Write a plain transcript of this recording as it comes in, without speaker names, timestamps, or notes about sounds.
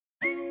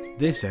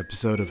This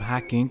episode of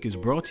Hack Inc. is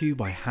brought to you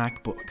by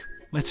Hackbook.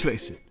 Let's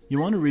face it, you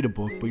want to read a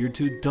book but you're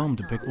too dumb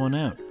to pick one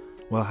out.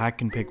 Well, Hack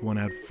can pick one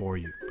out for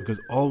you, because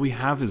all we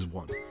have is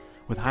one.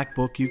 With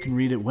Hackbook, you can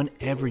read it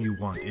whenever you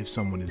want if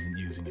someone isn't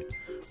using it.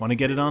 Want to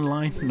get it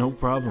online? No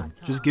problem.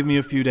 Just give me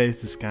a few days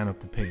to scan up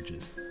the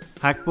pages.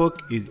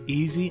 Hackbook is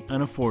easy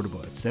and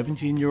affordable at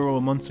 €17 a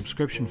month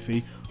subscription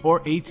fee,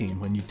 or 18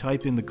 when you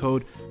type in the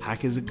code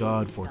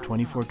HACKISAGOD for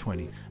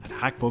 2420 at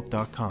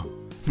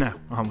hackbook.com. Now,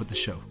 on with the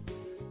show.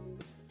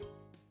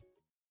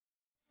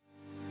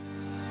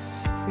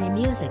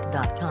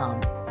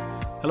 freemusic.com.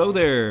 Hello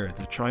there,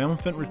 the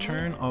triumphant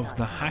return of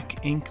the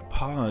Hack Inc.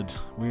 pod.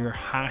 We're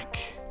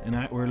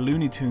we're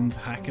Looney Tunes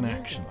Hack in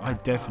action. I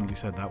definitely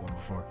said that one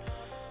before.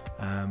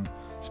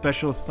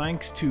 Special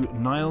thanks to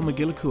Niall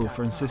McGillicool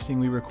for insisting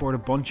we record a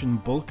bunch in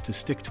bulk to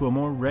stick to a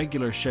more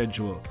regular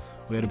schedule.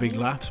 We had a big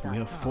lapse, but we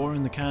have 4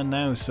 in the can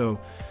now, so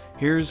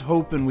here's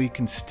hoping we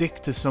can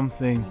stick to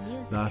something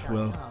that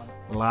will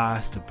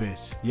last a bit.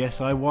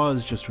 Yes, I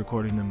was just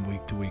recording them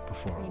week to week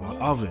before a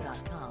while of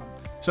it.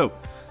 So,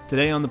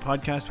 today on the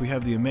podcast we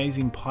have the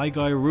amazing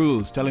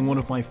PIEGUYRULZ telling one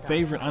of my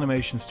favourite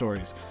animation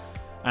stories.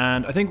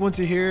 And I think once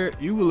you hear it,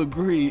 you will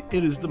agree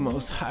it is the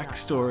most hack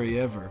story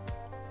ever.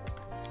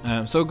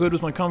 So good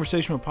was my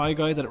conversation with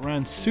PIEGUY that it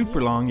ran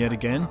super long yet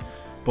again,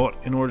 but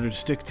in order to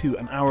stick to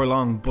an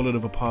hour-long bullet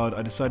of a pod,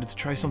 I decided to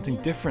try something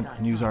different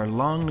and use our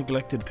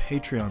long-neglected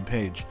Patreon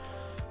page.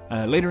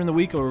 Later in the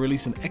week, I'll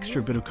release an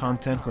extra bit of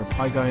content where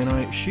PIEGUY and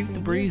I shoot the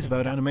breeze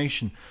about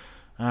animation.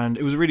 And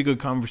it was a really good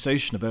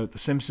conversation about The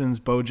Simpsons,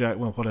 BoJack,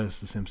 well, what else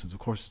The Simpsons? Of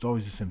course, it's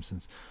always The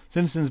Simpsons.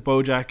 Simpsons,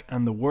 BoJack,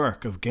 and the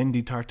work of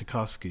Genndy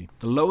Tartakovsky.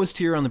 The lowest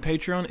tier on the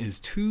Patreon is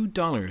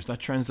 $2. That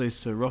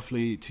translates to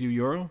roughly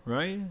 €2,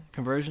 right?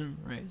 Conversion,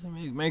 right?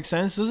 Makes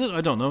sense, does it? I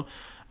don't know.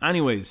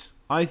 Anyways,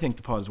 I think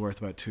the pod is worth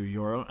about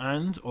 €2,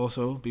 and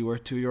also be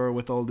worth €2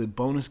 with all the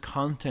bonus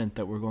content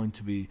that we're going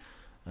to be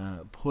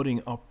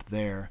putting up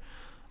there.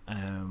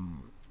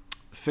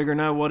 Figuring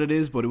out what it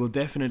is, but it will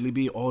definitely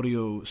be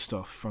audio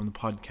stuff from the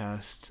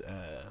podcast,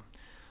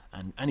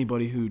 and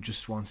anybody who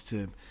just wants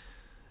to,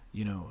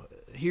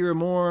 hear a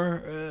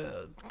more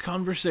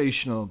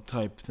conversational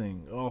type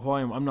thing.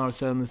 I'm not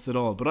selling this at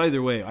all, but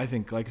either way, I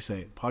think, like I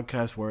say,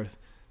 podcast worth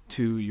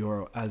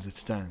 €2 as it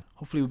stands.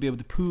 Hopefully we'll be able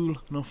to pool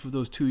enough of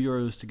those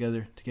 €2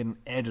 together to get an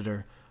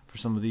editor for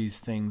some of these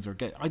things,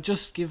 I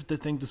just give the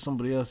thing to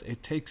somebody else.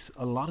 It takes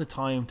a lot of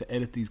time to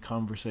edit these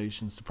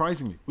conversations.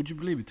 Surprisingly, would you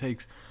believe it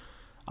takes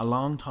a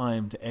long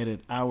time to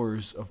edit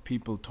hours of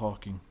people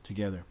talking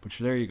together? But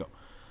there you go.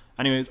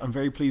 Anyways, I'm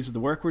very pleased with the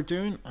work we're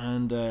doing,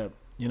 and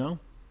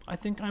I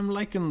think I'm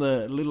liking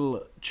the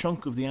little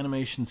chunk of the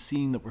animation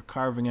scene that we're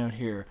carving out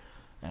here,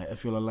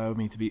 if you'll allow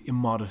me to be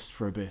immodest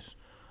for a bit.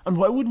 And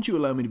why wouldn't you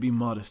allow me to be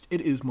modest? It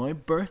is my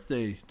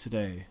birthday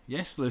today.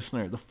 Yes,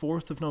 listener, the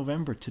 4th of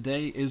November.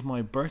 Today is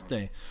my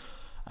birthday.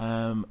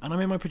 And I'm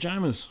in my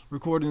pajamas,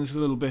 recording this a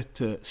little bit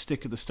to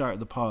stick at the start of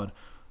the pod.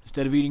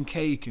 Instead of eating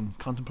cake and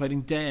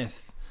contemplating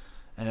death.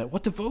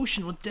 What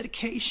devotion, what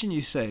dedication,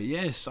 you say?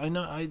 Yes, I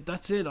know.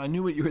 That's it. I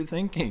knew what you were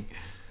thinking.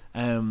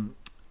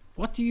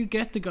 What do you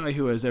get the guy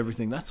who has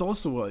everything? That's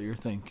also what you're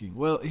thinking.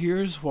 Well,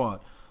 here's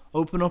what.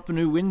 Open up a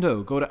new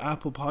window. Go to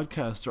Apple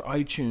Podcasts or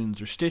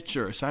iTunes or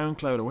Stitcher or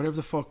SoundCloud or whatever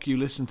the fuck you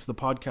listen to the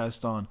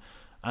podcast on,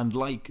 and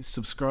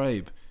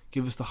subscribe.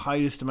 Give us the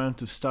highest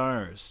amount of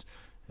stars.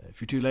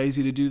 If you're too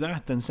lazy to do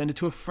that, then send it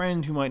to a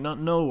friend who might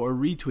not know, or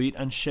retweet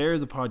and share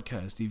the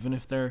podcast. Even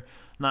if they're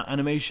not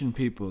animation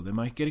people, they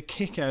might get a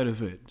kick out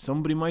of it.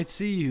 Somebody might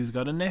see who's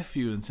got a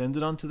nephew and send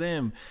it on to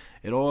them.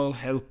 It all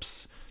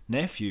helps.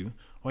 Nephew?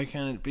 Why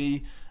can't it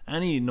be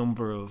any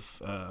number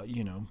of,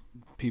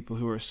 people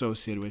who are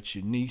associated with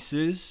you?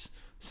 Nieces?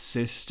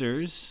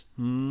 Sisters?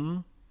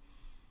 I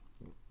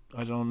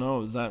don't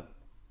know. Is that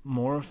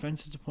more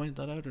offensive to point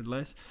that out, or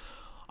less?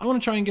 I want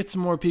to try and get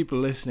some more people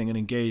listening and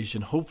engaged,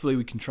 and hopefully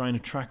we can try and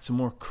attract some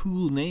more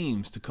cool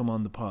names to come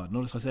on the pod.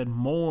 Notice I said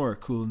more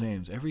cool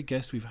names. Every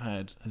guest we've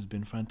had has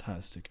been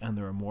fantastic, and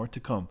there are more to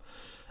come.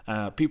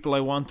 People I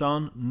want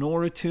on: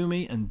 Nora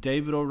Toomey and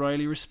David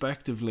O'Reilly,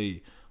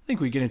 respectively. I think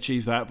we can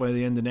achieve that by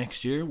the end of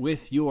next year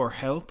with your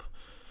help.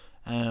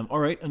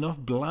 Alright, enough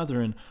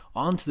blathering.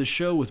 On to the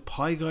show with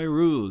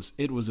PIEGUYRULZ.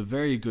 It was a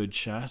very good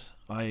chat.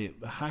 I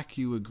hack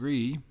you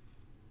agree.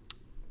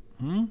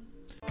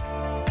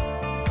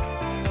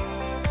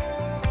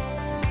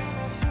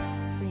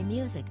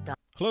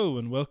 Hello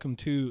and welcome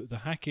to the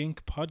Hack Inc.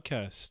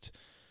 podcast.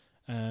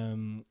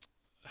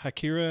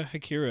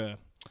 Hakira.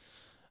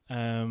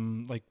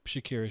 Like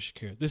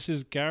Shakira. This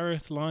is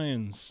Gareth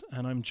Lyons,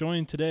 and I'm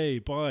joined today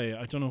by,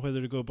 I don't know whether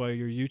to go by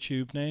your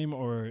YouTube name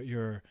or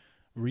your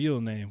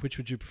real name. Which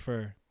would you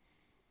prefer?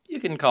 You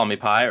can call me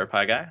Pi or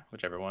Pi Guy,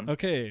 whichever one.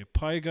 Okay,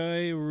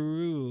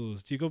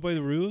 PIEGUYRULZ. Do you go by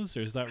the rules,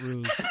 or is that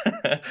rules?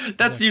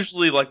 That's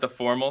usually like the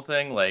formal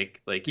thing.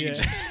 Like you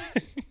just,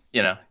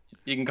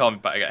 you can call me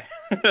Pi Guy.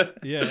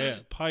 yeah,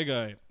 Pi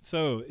Guy.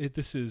 So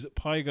this is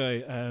Pi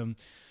Guy.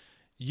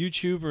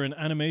 YouTuber and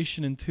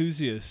animation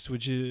enthusiast.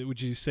 Would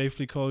you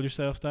safely call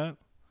yourself that?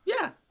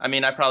 Yeah. I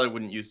mean, I probably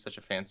wouldn't use such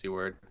a fancy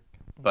word.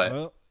 But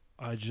well,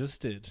 I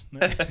just did.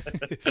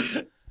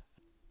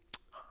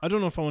 I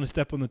don't know if I want to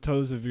step on the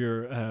toes of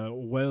your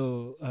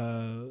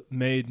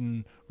made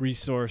and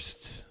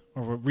resourced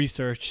or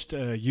researched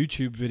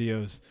YouTube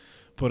videos,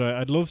 but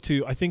I'd love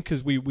to. I think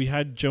because we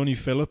had Joni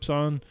Phillips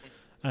on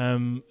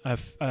a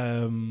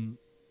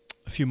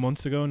few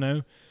months ago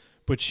now,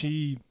 but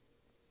she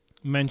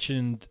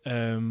mentioned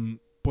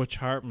Butch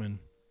Hartman,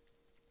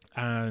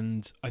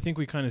 and I think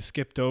we kind of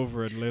skipped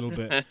over it a little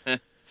bit,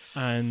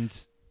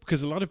 and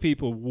because a lot of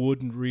people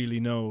wouldn't really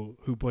know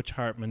who Butch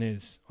Hartman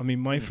is. I mean,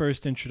 my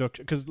first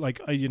introduction, because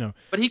like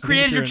but he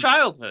created your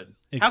childhood.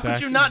 Exactly. How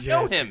could you not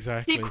know him?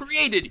 Exactly. He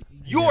created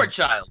your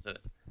childhood.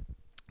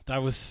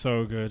 That was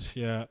so good.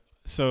 Yeah.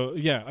 So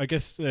yeah, I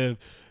guess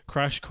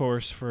crash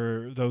course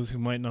for those who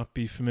might not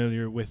be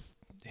familiar with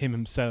him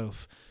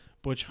himself.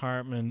 Butch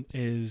Hartman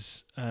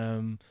is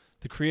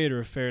the creator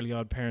of Fairly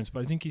Odd Parents,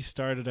 but I think he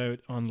started out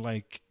on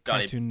like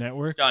Cartoon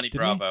Network. Johnny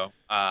Bravo.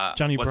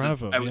 Johnny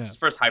Bravo. It was his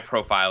first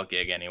high-profile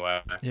gig,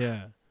 anyway.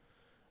 Yeah,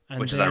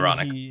 and which is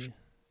ironic.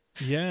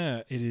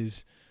 Yeah, it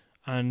is.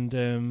 And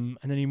then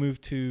he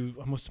moved to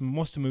must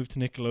have moved to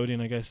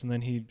Nickelodeon, I guess. And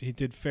then he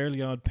did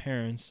Fairly Odd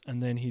Parents,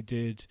 and then he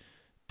did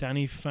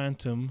Danny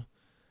Phantom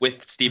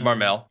with Steve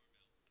Marmel,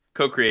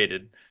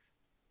 co-created.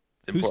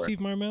 Who's Steve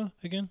Marmel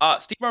again?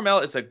 Steve Marmel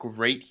is a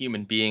great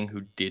human being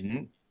who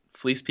didn't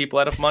fleece people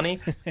out of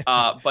money,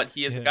 but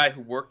he is a guy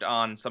who worked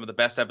on some of the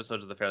best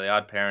episodes of The Fairly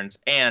Odd Parents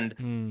and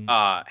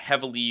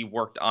heavily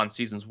worked on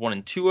seasons 1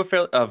 and 2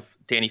 of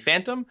Danny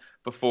Phantom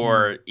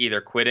before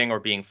either quitting or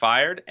being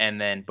fired. And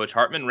then Butch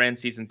Hartman ran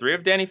season 3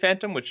 of Danny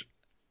Phantom, which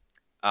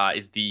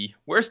is the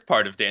worst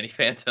part of Danny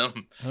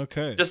Phantom.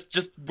 Okay.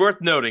 Just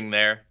worth noting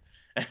there.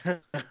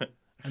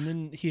 And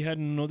then he had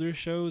another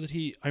show that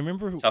I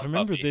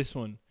remember this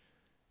one.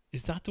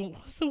 Is that the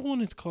what's the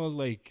one? It's called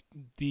like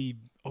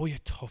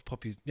Tough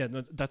Puppies. Yeah,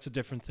 no, that's a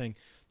different thing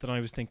than I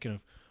was thinking of.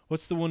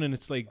 What's the one? And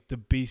it's like the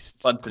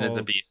Beast. Bunsen is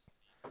a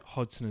beast.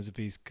 Hudson is a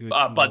beast. Good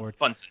Lord.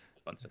 Bunsen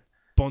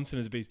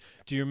is a beast.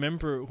 Do you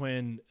remember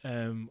when?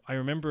 I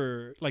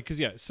remember like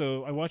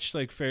so I watched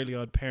like Fairly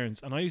Odd Parents,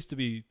 and I used to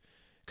be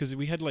because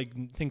we had like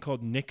a thing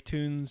called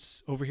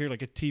Nicktoons over here,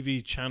 like a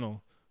TV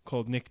channel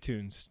called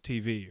Nicktoons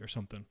TV or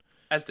something.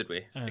 As did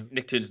we.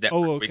 Nicktoons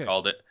Network. We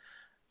called it.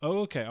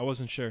 Oh, okay. I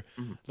wasn't sure.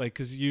 Like,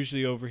 because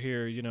usually over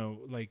here,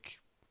 like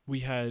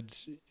we had,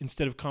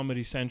 instead of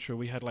Comedy Central,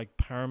 we had like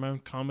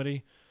Paramount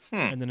Comedy.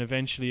 And then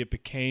eventually it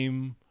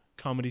became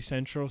Comedy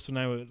Central. So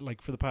now,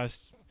 like, for the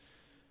past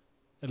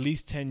at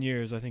least 10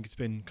 years, I think it's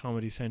been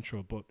Comedy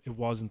Central, but it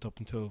wasn't up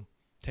until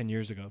 10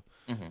 years ago.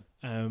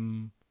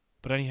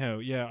 But anyhow,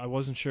 yeah, I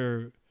wasn't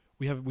sure.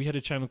 We had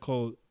a channel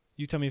called,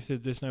 you tell me if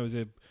this now it was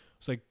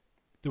like,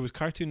 there was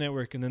Cartoon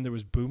Network, and then there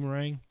was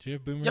Boomerang. Did you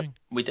have Boomerang? Yep,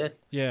 we did.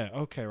 Yeah,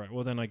 okay, right.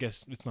 Well, then I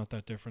guess it's not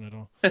that different at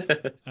all.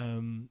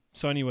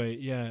 So anyway,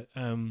 yeah.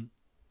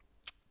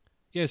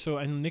 So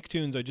in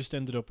Nicktoons, I just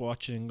ended up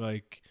watching,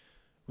 like,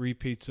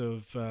 repeats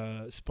of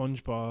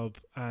SpongeBob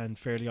and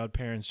Fairly Odd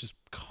Parents just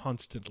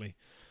constantly.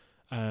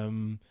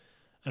 And,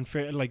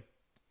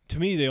 to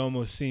me, they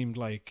almost seemed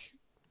like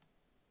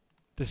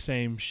the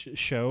same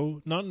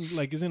show. Not,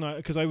 like,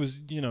 because I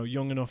was,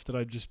 young enough that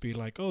I'd just be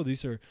like, oh,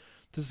 this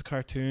is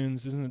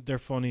cartoons, isn't it? They're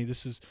funny.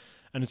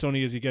 And it's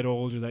only as you get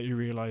older that you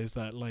realize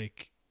that,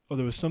 like,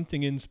 there was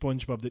something in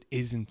SpongeBob that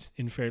isn't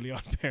in Fairly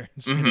Odd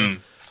Parents.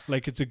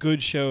 Like, it's a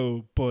good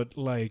show, but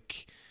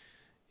like,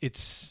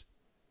 it's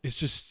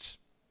just.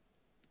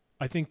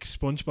 I think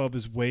SpongeBob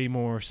is way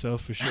more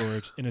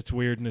self-assured in its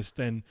weirdness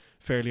than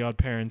Fairly Odd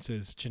Parents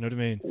is. Do you know what I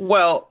mean?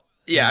 Well,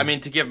 yeah. I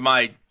mean, to give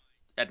my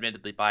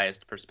admittedly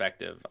biased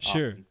perspective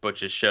on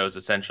Butch's shows,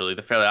 essentially,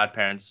 the Fairly Odd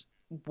Parents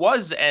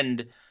was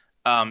and.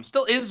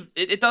 Still is.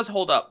 It does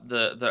hold up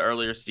the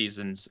earlier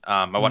seasons.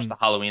 I watched the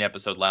Halloween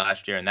episode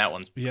last year, and that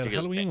one's particularly the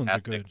Halloween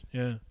fantastic. Ones are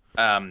good.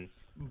 Yeah.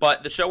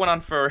 But the show went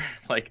on for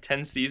like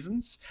 10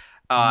 seasons,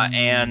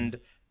 and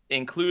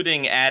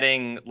including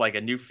adding like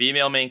a new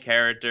female main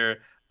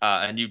character,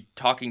 a new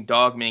talking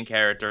dog main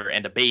character,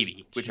 and a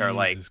baby, which are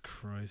like, Jesus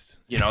Christ.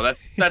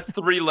 That's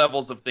 3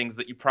 levels of things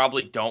that you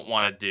probably don't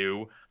want to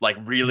do like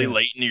really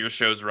late into your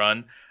show's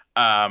run.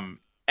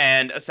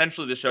 And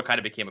essentially, the show kind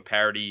of became a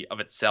parody of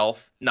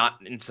itself, not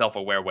in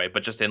self-aware way,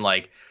 but just in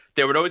like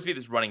there would always be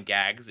this running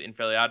gags in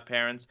Fairly Odd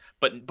Parents,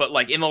 but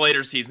like in the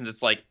later seasons,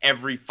 it's like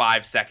every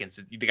 5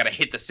 seconds they got to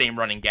hit the same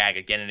running gag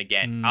again and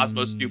again.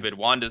 Cosmo's stupid,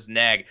 Wanda's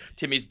nag,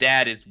 Timmy's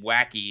dad is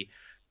wacky,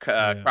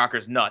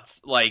 Crocker's nuts.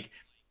 Like,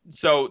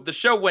 so the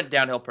show went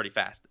downhill pretty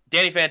fast.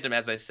 Danny Phantom,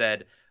 as I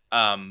said,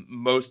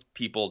 most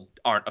people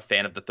aren't a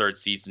fan of the 3rd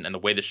season and the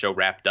way the show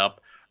wrapped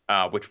up.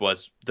 Which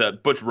was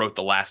Butch wrote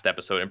the last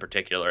episode in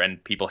particular,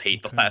 and people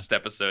hate the last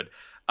episode.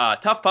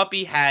 Tough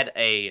Puppy had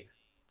a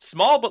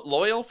small but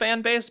loyal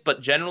fan base,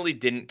 but generally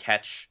didn't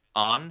catch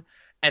on.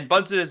 And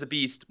Bunsen as a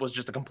Beast was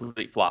just a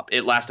complete flop.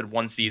 It lasted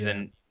 1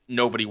 season.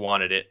 Nobody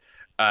wanted it.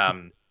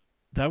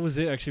 That was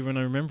it, actually, when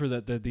I remember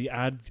that the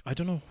ad, I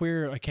don't know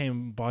where I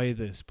came by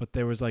this, but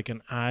there was like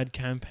an ad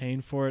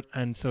campaign for it.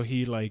 And so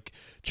he like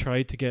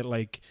tried to get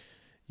like,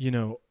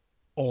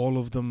 all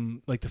of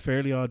them, like the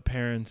Fairly Odd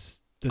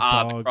Parents, the The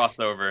dog,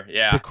 crossover, the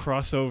yeah.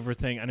 crossover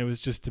thing, and it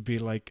was just to be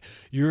like,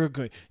 you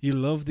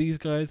love these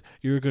guys,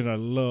 you're gonna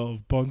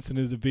love Bunsen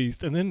is a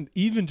Beast, and then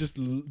even just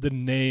the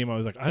name, I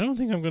was like, I don't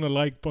think I'm gonna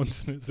like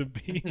Bunsen is a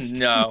Beast.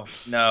 No,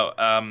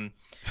 no.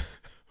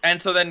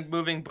 And so then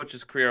moving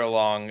Butch's career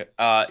along,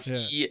 Yeah.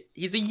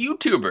 he's a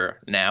YouTuber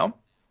now,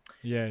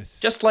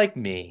 Yes. just like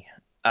me.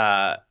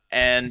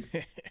 And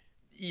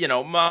you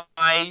know, my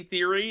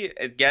theory,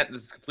 again,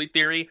 this is complete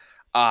theory.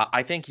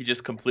 I think he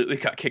just completely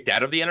got kicked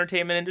out of the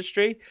entertainment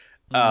industry,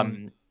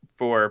 Mm.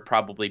 for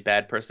probably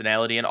bad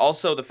personality, and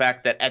also the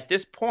fact that at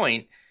this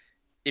point,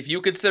 if you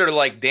consider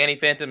like Danny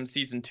Phantom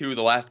season 2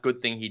 the last good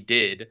thing he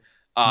did,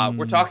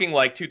 we're Mm. talking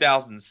like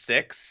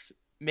 2006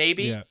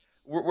 maybe. Yeah.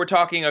 We're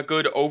talking a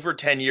good over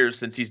 10 years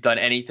since he's done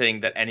anything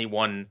that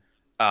anyone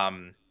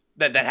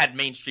that had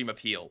mainstream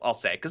appeal, I'll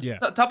say. Because Yeah.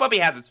 Top Puppy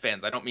has its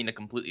fans. I don't mean to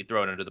completely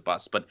throw it under the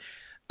bus, but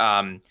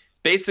um,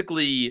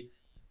 basically,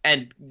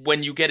 and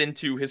when you get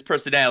into his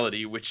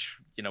personality, which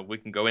you know we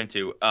can go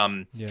into,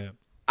 Yeah.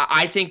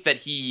 I think that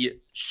he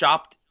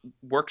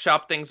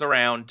workshop things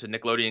around to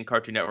Nickelodeon,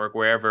 Cartoon Network,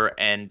 wherever,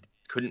 and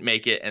couldn't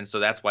make it, and so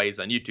that's why he's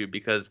on YouTube.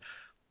 Because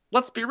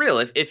let's be real,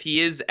 if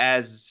he is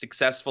as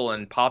successful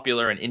and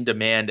popular and in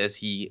demand as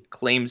he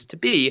claims to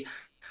be,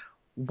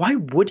 why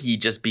would he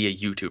just be a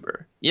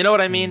YouTuber? You know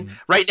what I mean? Mm.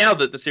 Right now,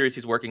 the series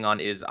he's working on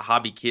is a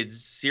Hobby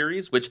Kids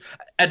series, which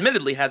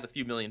admittedly has a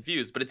few million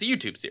views, but it's a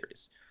YouTube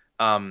series.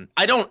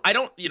 I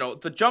don't, you know,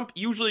 the jump,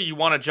 usually you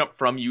want to jump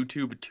from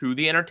YouTube to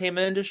the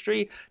entertainment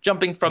industry.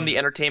 Jumping from the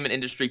entertainment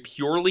industry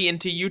purely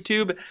into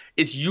YouTube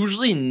is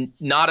usually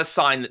not a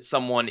sign that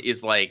someone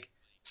is like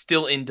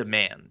still in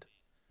demand.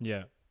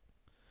 Yeah.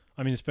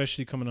 I mean,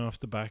 especially coming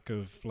off the back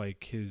of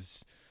like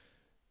his,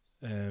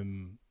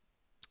 you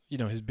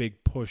know, his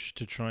big push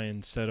to try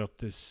and set up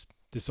this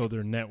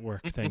other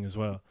network thing as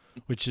well,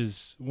 which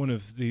is one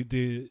of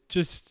the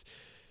just.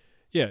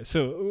 Yeah,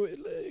 so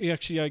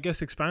actually, I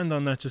guess expand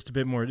on that just a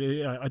bit more.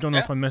 I don't know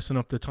if I'm messing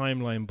up the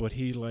timeline, but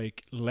he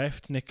like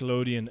left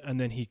Nickelodeon and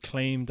then he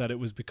claimed that it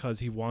was because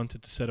he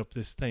wanted to set up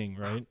this thing,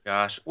 right? Oh,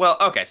 gosh. Well,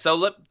 okay.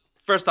 So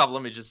first off,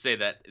 let me just say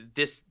that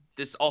this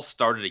all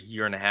started a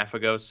year and a half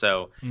ago.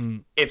 So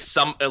if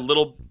some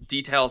little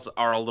details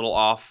are a little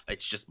off,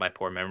 it's just my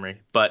poor memory.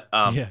 But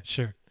yeah,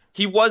 sure.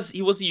 He was a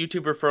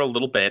YouTuber for a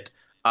little bit,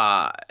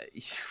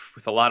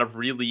 with a lot of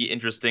really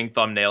interesting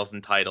thumbnails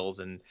and titles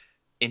and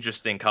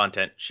interesting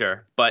content,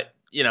 sure. But,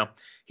 you know,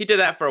 he did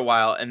that for a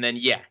while, and then,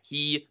 yeah,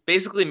 he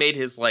basically made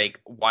his, like,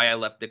 why I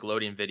left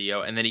Nickelodeon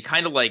video, and then he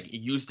kind of, like,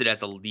 used it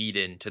as a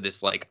lead-in to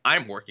this, like,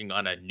 I'm working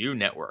on a new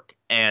network.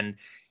 And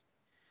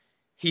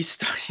he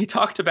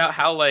talked about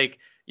how, like,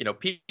 you know,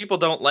 people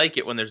don't like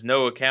it when there's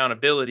no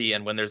accountability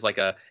and when there's, like,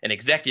 an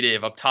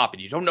executive up top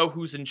and you don't know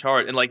who's in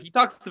charge. And, like, he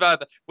talks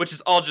about that, which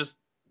is all just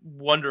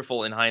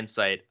wonderful in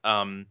hindsight.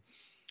 And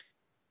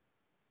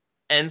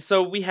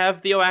so we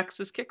have the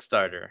Oaxis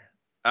Kickstarter,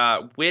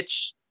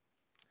 which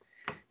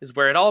is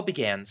where it all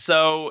began.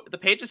 So the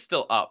page is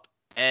still up,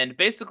 and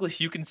basically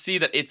you can see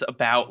that it's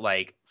about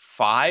like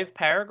 5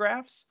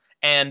 paragraphs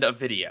and a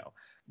video.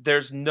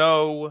 There's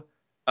no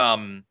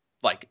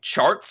like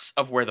charts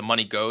of where the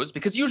money goes,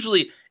 because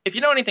usually if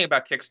you know anything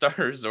about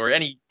Kickstarters or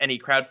any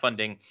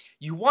crowdfunding,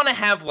 you want to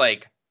have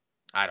like,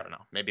 I don't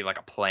know, maybe like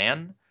a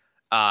plan,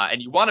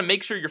 and you want to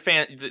make sure your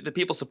the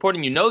people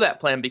supporting you know that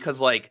plan, because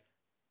like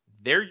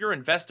they're your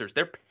investors,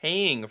 they're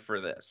paying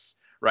for this.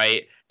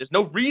 Right? There's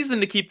no reason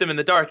to keep them in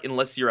the dark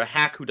unless you're a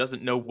hack who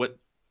doesn't know what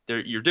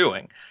you're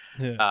doing.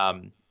 Yeah.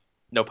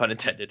 No pun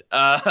intended.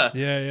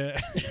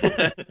 Yeah.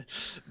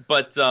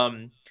 But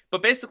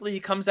basically he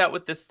comes out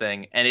with this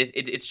thing, and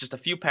it's just a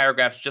few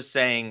paragraphs just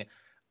saying,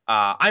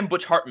 I'm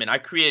Butch Hartman. I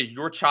created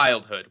your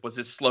childhood, was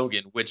his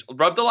slogan, which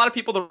rubbed a lot of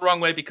people the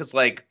wrong way, because,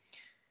 like,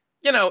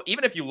 you know,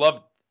 even if you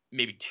loved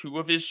maybe 2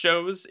 of his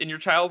shows in your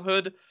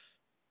childhood,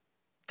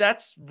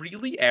 that's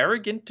really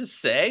arrogant to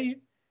say.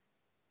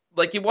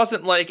 Like, he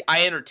wasn't like,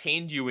 I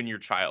entertained you in your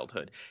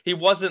childhood. He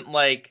wasn't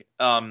like,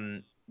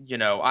 you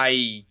know,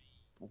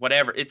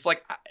 whatever. It's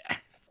like,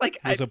 it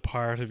was a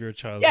part of your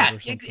childhood. Yeah, or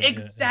something.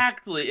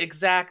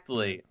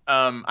 exactly.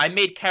 I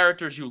made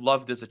characters you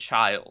loved as a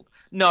child.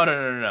 No.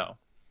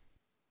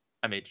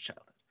 I made your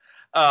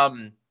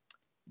childhood.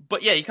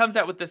 But yeah, he comes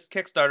out with this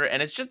Kickstarter,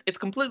 and it's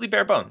completely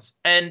bare bones.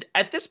 And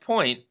at this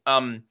point,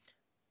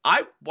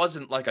 I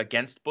wasn't like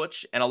against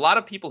Butch, and a lot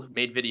of people who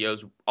made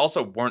videos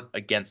also weren't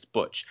against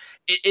Butch.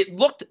 It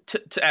looked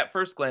to at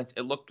first glance,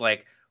 it looked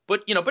like,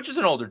 but you know, Butch is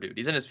an older dude.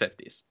 He's in his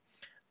 50s.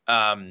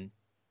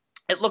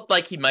 It looked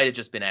like he might have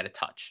just been out of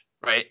touch,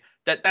 right?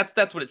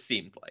 That's what it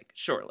seemed like,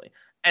 surely.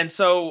 And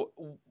so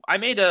I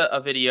made a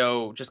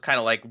video just kind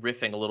of like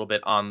riffing a little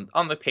bit on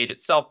the page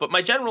itself, but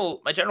my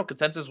general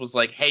consensus was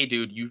like, hey,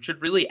 dude, you should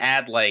really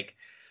add like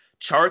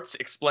charts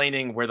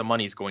explaining where the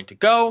money's going to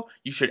go.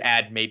 You should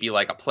add maybe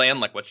like a plan,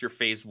 like what's your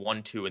phase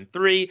 1, 2, and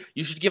 3.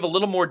 You should give a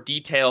little more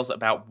details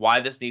about why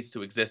this needs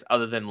to exist,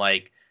 other than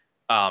like,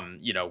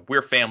 you know,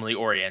 we're family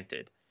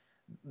oriented.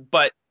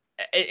 But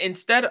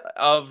instead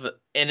of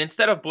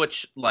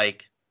Butch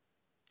like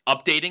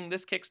updating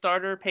this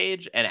Kickstarter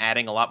page and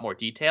adding a lot more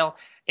detail.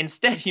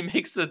 Instead, he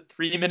makes a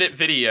 3-minute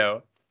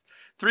video.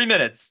 3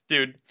 minutes,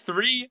 dude.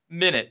 3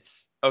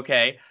 minutes,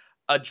 okay,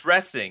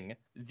 addressing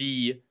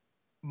the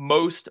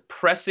most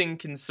pressing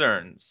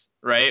concerns,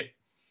 right?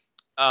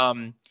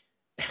 Um,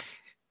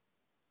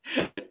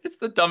 it's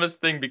the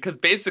dumbest thing because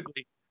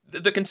basically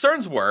the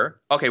concerns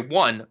were, okay,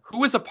 one,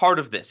 who is a part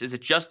of this? Is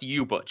it just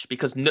you, Butch?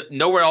 Because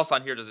nowhere else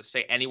on here does it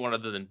say anyone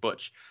other than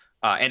Butch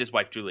and his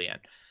wife, Julianne.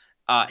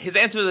 His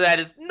answer to that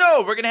is,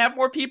 no, we're going to have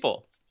more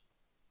people.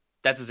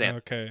 That's his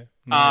answer. Okay.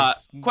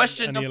 Nice.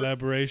 Any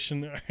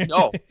elaboration?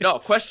 No.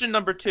 Question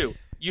number 2.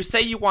 You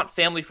say you want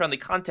family-friendly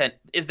content.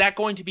 Is that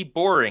going to be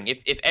boring?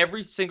 If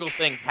every single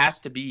thing has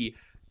to be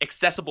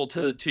accessible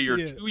to your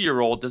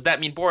 2-year-old, does that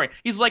mean boring?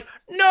 He's like,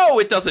 no,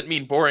 it doesn't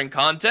mean boring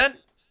content.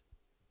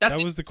 That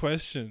was the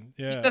question.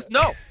 Yeah. He says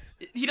no.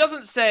 He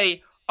doesn't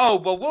say, oh,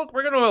 well,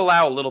 we're going to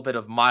allow a little bit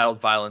of mild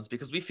violence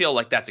because we feel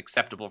like that's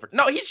acceptable.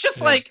 No, he's just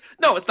like,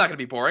 no, it's not going to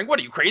be boring. What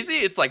are you, crazy?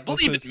 It's like,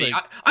 believe in me.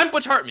 Like, I'm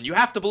Butch Hartman. You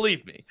have to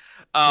believe me.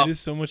 It is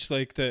so much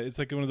like that. It's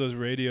like one of those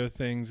radio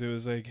things. It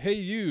was like, hey,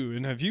 you,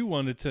 and have you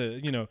wanted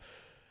to,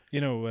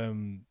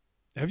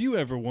 have you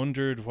ever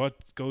wondered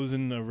what goes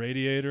in a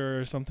radiator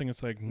or something?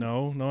 It's like,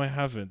 no, I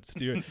haven't.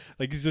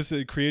 Like, he's just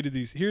created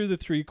these. Here are the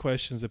 3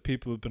 questions that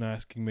people have been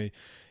asking me.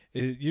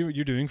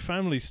 You're doing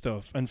family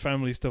stuff, and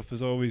family stuff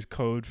is always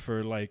code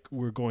for like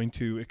we're going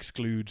to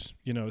exclude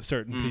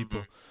certain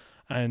people,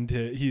 and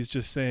he's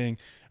just saying,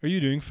 are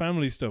you doing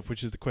family stuff,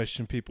 which is the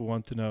question people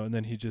want to know, and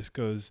then he just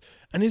goes,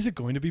 and is it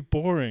going to be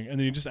boring? And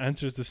then he just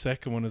answers the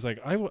second one. Is like,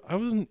 I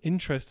wasn't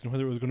interested in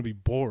whether it was going to be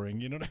boring,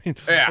 you know what I mean?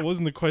 That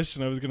wasn't the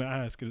question I was going to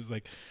ask. It was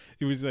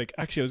like,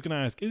 actually I was going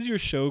to ask, is your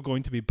show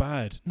going to be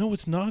bad? No,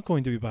 it's not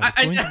going to be bad.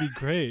 It's going to be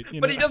great.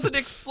 But he doesn't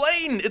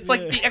explain. It's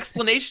like the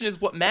explanation is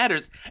what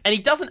matters. And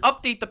he doesn't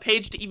update the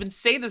page to even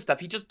say this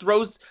stuff. He just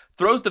throws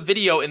the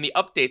video in the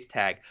updates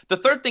tag. The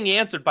third thing he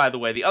answered, by the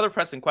way, the other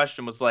pressing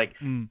question was like,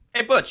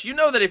 hey, Butch, you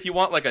know that if you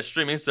want like a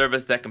streaming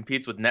service that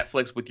competes with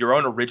Netflix with your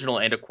own original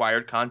and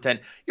acquired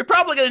content, you're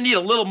probably going to need a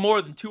little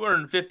more than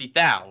 250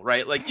 thou,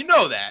 right? Like, you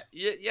know that.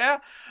 Yeah.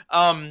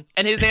 And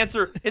his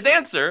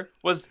answer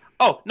was,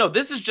 oh, no,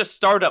 this is just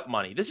startup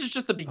money. This is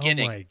just the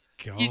beginning. Oh my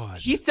God.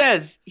 He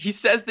says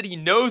that he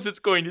knows it's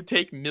going to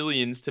take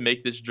millions to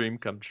make this dream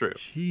come true.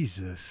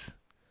 Jesus.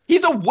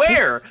 He's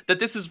aware that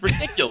this is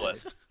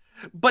ridiculous,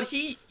 but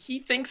he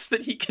thinks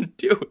that he can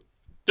do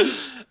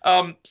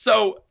it.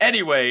 So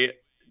anyway,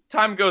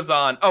 time goes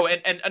on. Oh,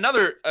 and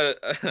another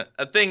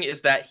a thing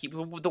is that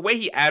the way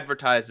he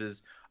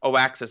advertises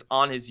Oaxis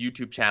on his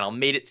YouTube channel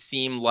made it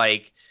seem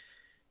like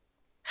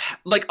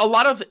a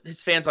lot of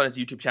his fans on his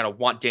YouTube channel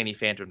want Danny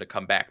Phantom to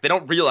come back. They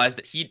don't realize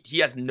that he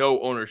has no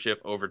ownership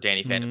over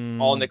Danny Phantom. It's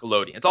all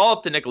Nickelodeon. It's all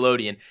up to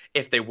Nickelodeon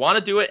if they want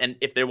to do it and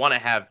if they want to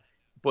have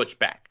Butch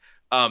back.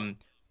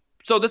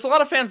 So there's a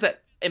lot of fans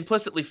that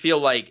implicitly feel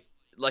like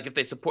if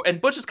they support,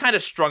 and Butch has kind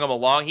of strung him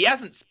along. He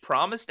hasn't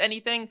promised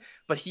anything,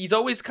 but he's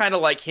always kind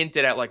of like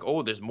hinted at like,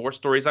 oh, there's more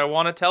stories I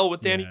want to tell with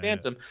Danny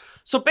Phantom. Yeah.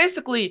 So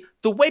basically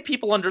the way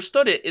people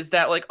understood it is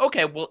that like,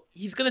 okay, well,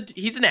 he's an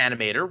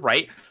animator,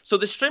 right? So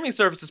the streaming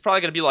service is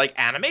probably going to be like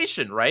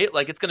animation, right?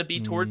 Like it's going to be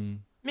towards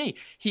me.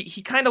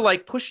 He kind of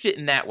like pushed it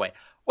in that way.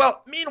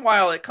 Well,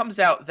 meanwhile, it comes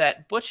out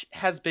that Butch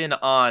has been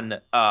on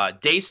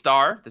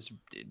Daystar, this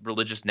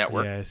religious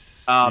network.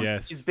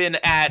 Yes. He's been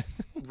at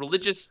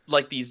religious,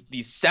 like these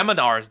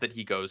seminars that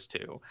he goes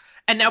to.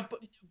 And now,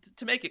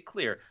 to make it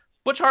clear,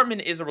 Butch Hartman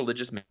is a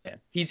religious man.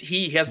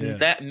 He has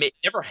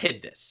never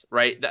hid this,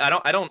 right?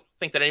 I don't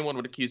think that anyone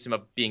would accuse him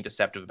of being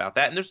deceptive about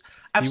that. And there's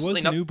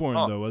absolutely nothing. He was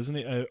newborn though, wasn't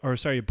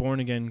he? Born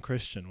again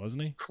Christian,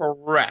 wasn't he?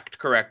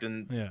 Correct.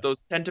 And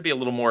those tend to be a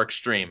little more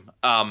extreme.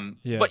 But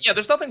yeah,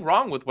 there's nothing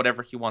wrong with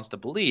whatever he wants to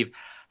believe.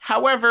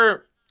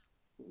 However,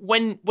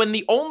 when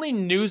the only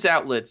news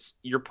outlets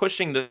you're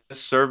pushing this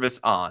service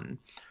on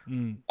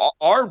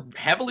are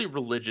heavily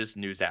religious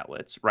news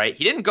outlets, right?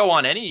 He didn't go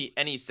on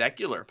any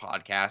secular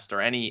podcast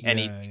or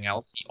anything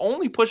else. He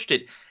only pushed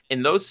it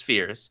in those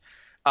spheres.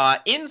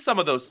 In some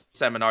of those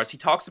seminars, he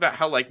talks about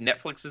how like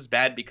Netflix is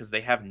bad because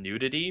they have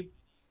nudity.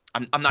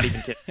 I'm not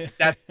even kidding.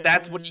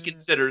 That's what he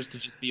considers to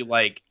just be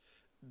like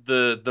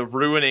the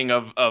ruining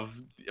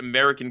of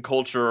American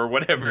culture or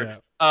whatever.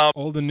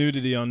 All the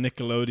nudity on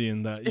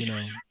Nickelodeon that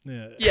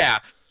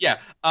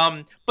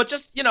but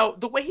just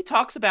the way he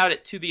talks about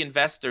it to the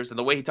investors and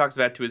the way he talks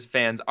about it to his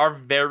fans are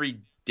very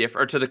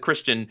different, or to the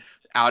Christian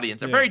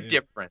audience are very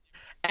different.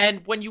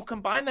 And when you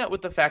combine that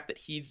with the fact that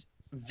he's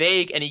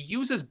vague and he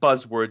uses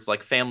buzzwords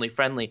like family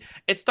friendly,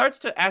 it starts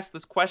to ask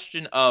this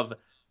question of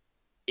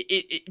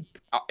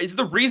is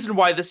the reason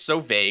why this is so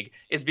vague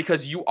is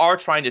because you are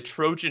trying to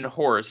Trojan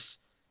horse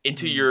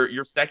into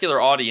your secular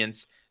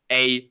audience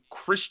a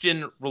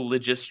Christian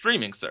religious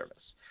streaming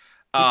service.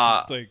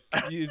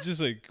 It's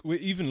just like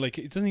even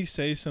like doesn't he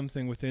say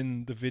something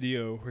within the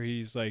video where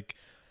he's like,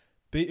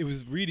 it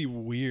was really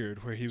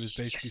weird where he was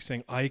basically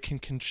saying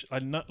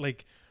I'm not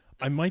like,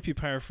 I might be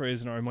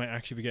paraphrasing or I might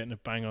actually be getting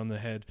it bang on the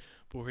head,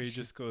 but where he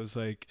just goes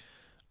like,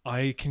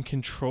 I can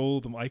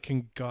control them. I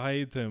can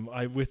guide them.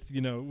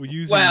 We're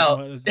using.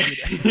 Well,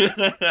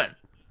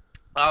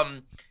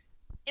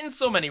 in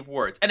so many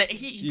words, and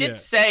he did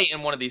say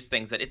in one of these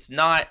things that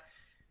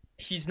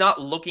he's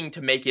not looking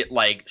to make it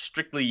like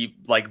strictly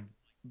like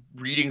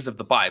readings of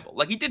the Bible.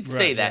 Like he did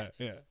say that.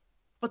 Yeah.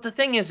 But the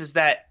thing is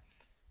that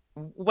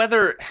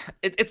whether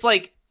it's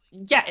like,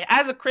 yeah,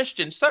 as a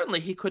Christian, certainly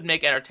he could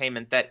make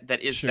entertainment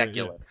that is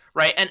secular,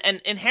 right?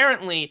 And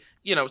inherently,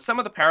 some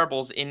of the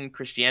parables in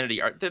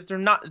Christianity they're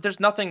not. There's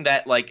nothing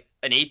that like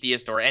an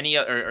atheist or any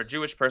or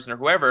Jewish person or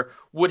whoever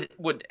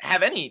would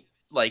have any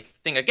like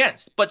thing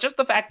against. But just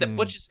the fact that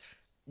Butch is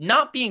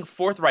not being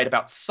forthright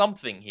about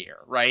something here,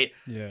 right?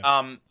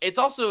 Yeah. It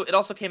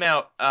also came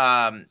out.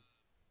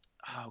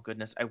 Oh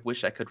goodness, I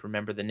wish I could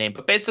remember the name.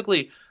 But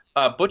basically,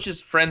 Butch is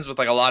friends with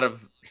like a lot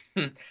of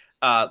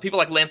people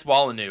like Lance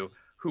Wallanu,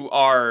 who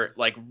are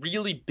like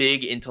really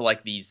big into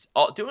like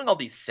doing all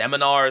these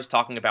seminars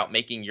talking about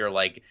making your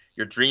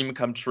dream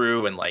come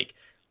true. And like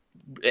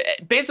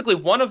basically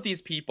one of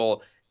these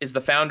people is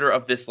the founder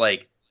of this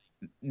like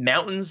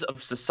mountains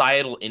of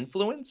societal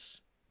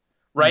influence,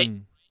 right?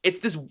 It's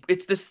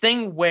this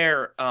thing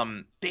where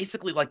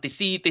basically like they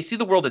see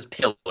the world as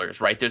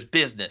pillars, right? There's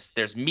business,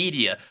 there's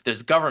media,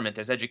 there's government,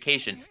 there's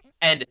education,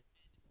 and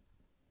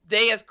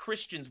they as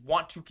Christians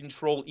want to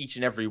control each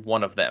and every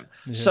one of them.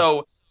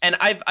 So, and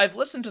I've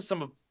listened to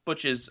some of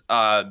Butch's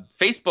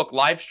Facebook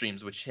live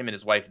streams, which him and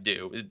his wife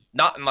do.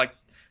 Not in like,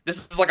 this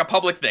is like a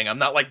public thing. I'm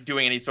not like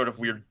doing any sort of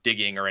weird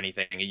digging or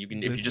anything. If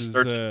you just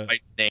search his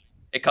wife's name,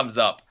 it comes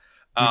up.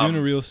 You're doing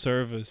a real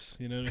service,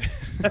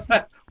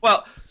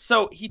 Well,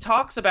 so he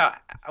talks about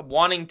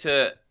wanting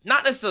to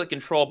not necessarily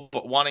control,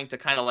 but wanting to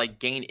kind of like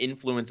gain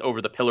influence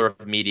over the pillar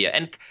of media.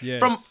 And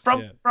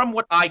from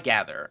what I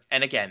gather,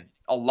 and again,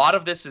 a lot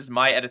of this is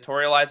my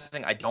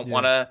editorializing. I don't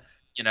want to,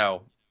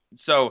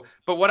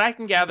 but what I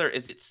can gather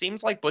is it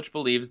seems like Butch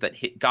believes that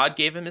God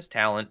gave him his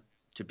talent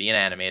to be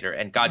an animator,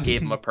 and God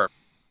gave him a purpose.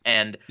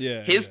 And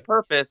his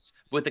purpose,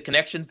 with the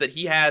connections that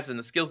he has and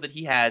the skills that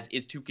he has,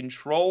 is to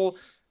control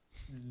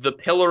the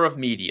pillar of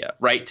media,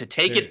 right? To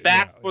take it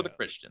back for the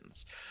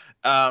Christians.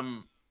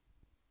 And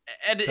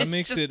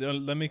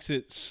that makes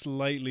it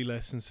slightly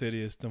less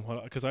insidious than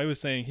because I was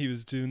saying he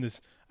was doing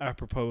this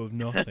apropos of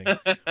nothing,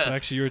 but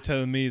actually you're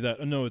telling me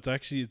that no, it's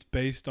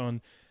based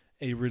on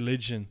a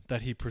religion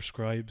that he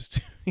prescribes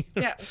to.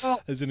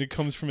 As in it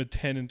comes from a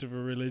tenet of a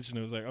religion.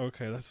 I was like,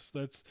 okay,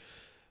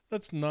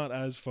 that's not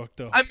as fucked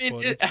up. I mean,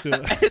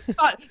 it's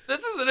not.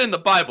 This isn't in the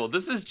Bible.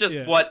 This is just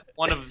what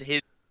one of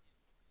his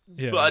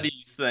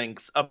buddies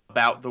thinks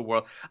about the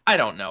world. I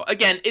don't know.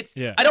 Again,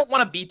 I don't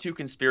want to be too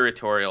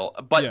conspiratorial,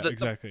 but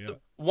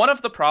one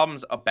of the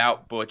problems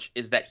about Butch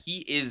is that he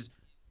is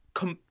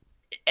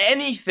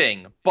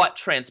anything but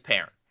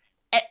transparent.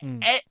 I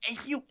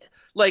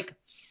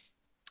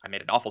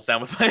made an awful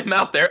sound with my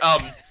mouth there.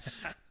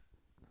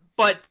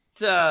 But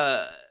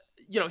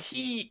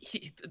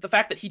he the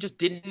fact that he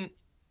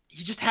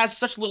just has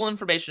such little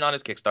information on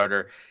his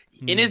Kickstarter.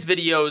 In his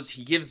videos,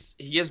 he gives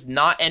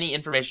not any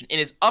information. In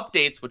his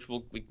updates, which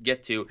we can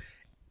get to,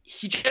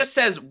 he just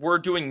says we're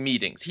doing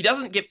meetings. He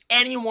doesn't give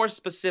any more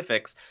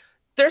specifics.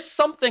 There's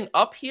something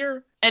up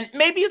here, and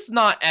maybe it's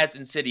not as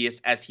insidious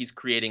as he's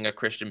creating a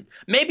Christian.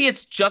 Maybe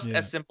it's just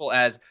as simple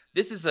as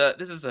this is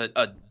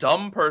a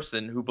dumb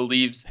person who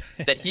believes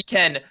that he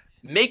can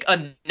make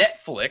a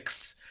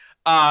Netflix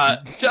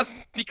just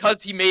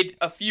because he made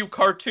a few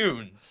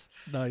cartoons.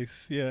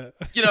 Nice, yeah.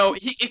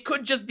 It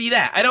could just be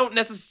that. I don't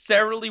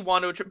necessarily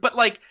want to, but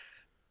like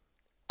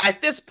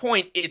at this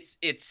point, it's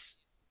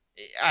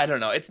I don't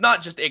know. It's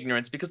not just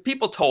ignorance, because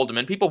people told him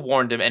and people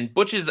warned him. And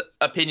Butch's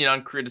opinion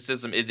on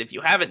criticism is if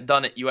you haven't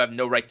done it, you have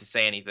no right to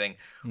say anything,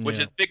 which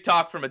is big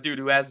talk from a dude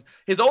who has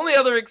his only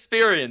other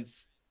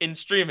experience in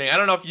streaming. I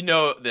don't know if you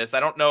know this. I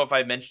don't know if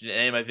I mentioned it in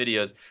any of my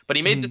videos, but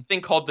he made this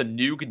thing called the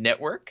Noog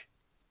Network.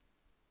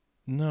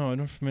 No, I'm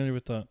not familiar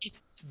with that.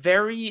 It's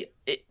very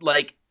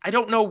I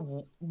don't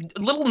know.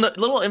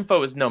 Little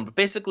info is known, but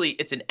basically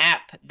it's an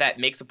app that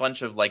makes a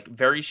bunch of like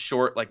very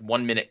short, like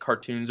 1-minute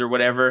cartoons or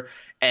whatever,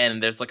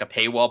 and there's like a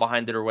paywall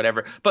behind it or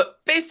whatever.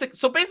 But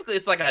basically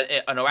it's like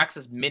an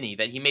Oaxis Mini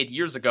that he made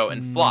years ago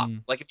and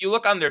flopped. Like if you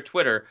look on their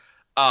Twitter,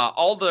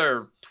 all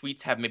their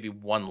tweets have maybe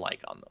 1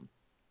 like on them.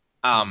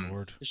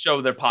 To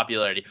show their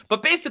popularity.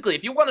 But basically,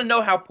 if you want to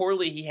know how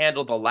poorly he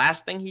handled the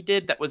last thing he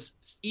did that was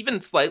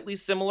even slightly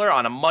similar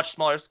on a much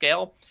smaller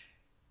scale,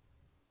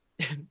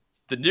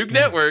 the Noog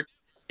Network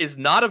is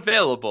not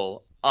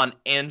available on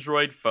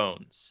Android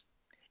phones.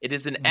 It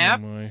is an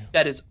app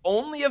that is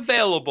only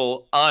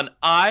available on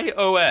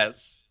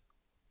iOS.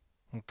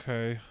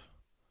 Okay.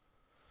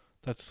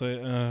 That's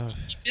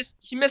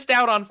he missed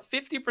out on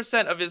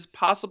 50% of his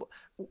possible.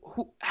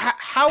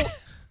 How?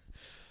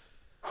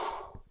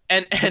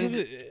 And I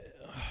mean,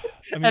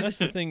 that's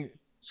the thing.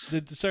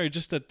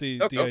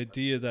 The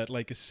idea that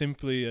like as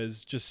simply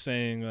as just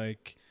saying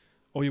like,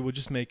 oh, you would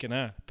just make an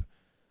app,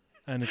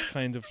 and it's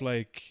kind of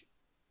like,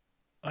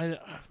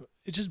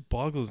 it just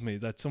boggles me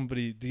that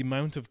the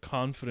amount of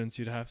confidence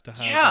you'd have to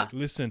have. Yeah. Like,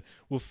 listen,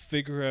 we'll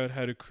figure out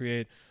how to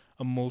create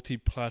a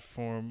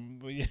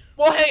multi-platform.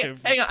 Well,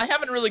 hang on. I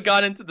haven't really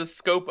gone into the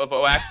scope of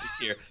Oaxis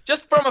here.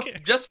 Just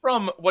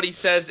from what he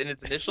says in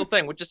his initial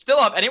thing, which is still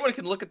up. Anyone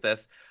can look at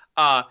this.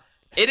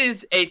 It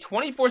is a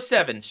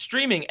 24/7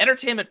 streaming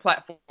entertainment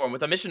platform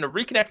with a mission to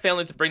reconnect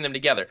families and bring them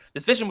together.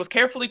 This vision was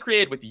carefully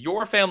created with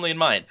your family in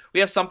mind.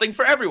 We have something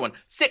for everyone: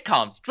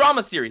 sitcoms,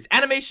 drama series,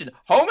 animation,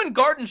 home and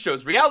garden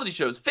shows, reality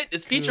shows,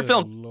 fitness, feature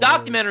films,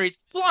 documentaries,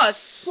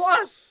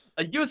 plus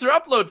a user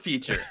upload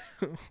feature.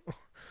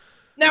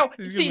 Now,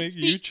 see,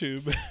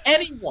 YouTube.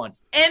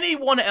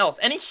 anyone else,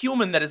 any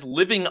human that is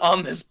living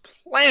on this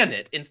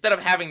planet, instead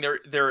of having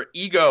their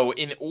ego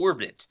in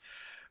orbit,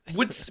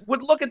 would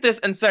look at this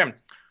and say,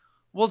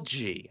 well,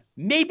 gee,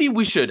 maybe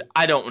we should,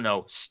 I don't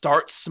know,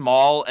 start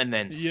small and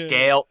then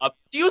scale up.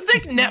 Do you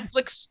think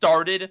Netflix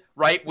started,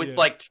 right, with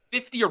like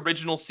 50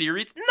 original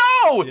series?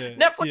 No!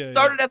 Netflix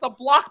started as a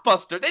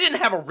blockbuster. They didn't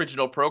have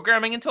original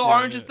programming until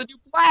Orange is the New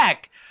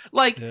Black.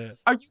 Like,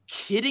 are you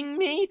kidding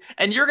me?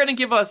 And you're going to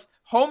give us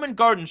home and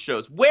garden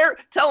shows.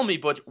 Tell me,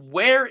 Butch,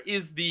 where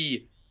is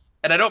the...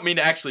 And I don't mean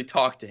to actually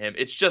talk to him.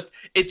 It's just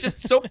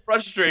so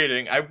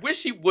frustrating. I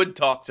wish he would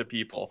talk to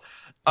people.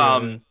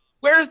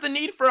 Where's the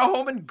need for a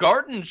home and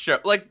garden show?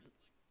 Like,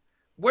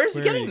 where's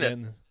he getting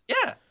this?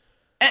 Yeah.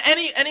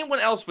 Anyone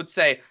else would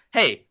say,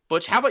 hey,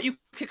 Butch, how about you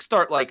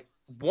kickstart like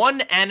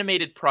one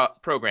animated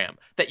program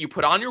that you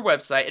put on your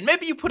website, and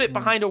maybe you put it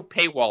behind a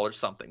paywall or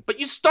something. But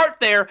you start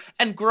there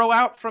and grow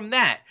out from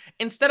that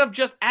instead of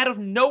just out of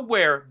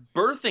nowhere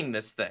birthing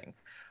this thing.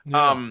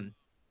 Yeah.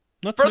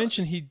 Not to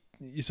mention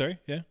sorry,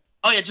 yeah.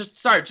 Oh yeah,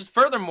 just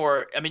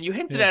furthermore, I mean, you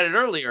hinted at it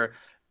earlier.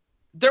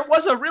 There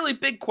was a really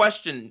big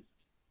question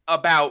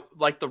about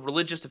like the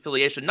religious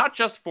affiliation, not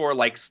just for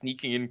like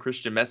sneaking in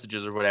Christian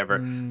messages or whatever.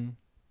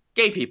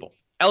 Gay people,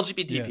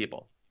 LGBT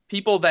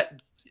people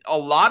that a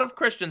lot of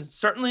Christians,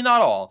 certainly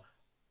not all,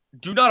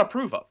 do not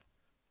approve of.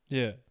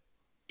 Yeah.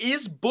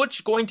 Is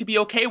Butch going to be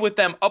okay with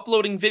them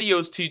uploading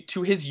videos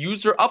to his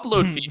user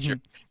upload feature?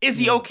 Is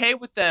he okay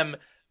with them,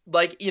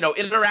 like,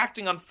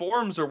 interacting on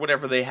forums or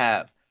whatever they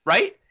have,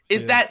 right?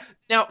 Is that...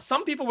 Now,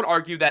 some people would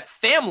argue that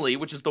family,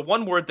 which is the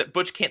one word that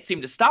Butch can't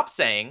seem to stop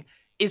saying,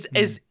 is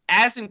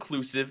as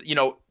inclusive,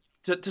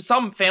 to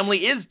some,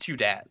 family is two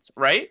dads,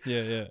 right?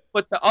 Yeah.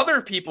 But to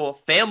other people,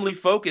 family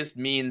focused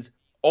means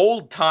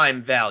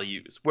old-time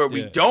values, where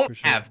we don't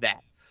have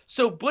that.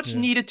 So Butch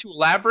needed to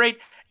elaborate,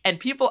 and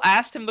people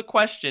asked him the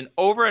question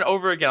over and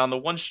over again on the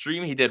one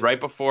stream he did right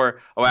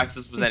before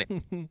Oaxis was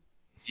ending.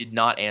 Did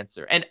not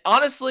answer. And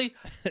honestly,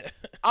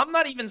 I'm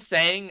not even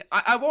saying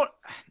I won't.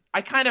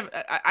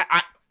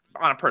 I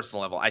on a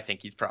personal level, I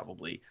think he's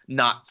probably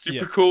not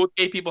super cool with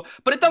gay people.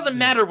 But it doesn't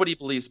matter what he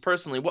believes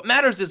personally. What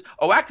matters is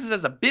Oaxis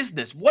as a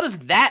business. What does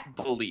that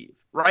believe,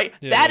 right?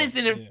 That is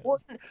an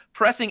important,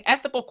 pressing,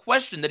 ethical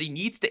question that he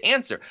needs to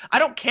answer. I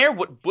don't care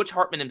what Butch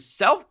Hartman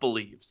himself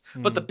believes,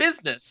 but the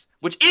business,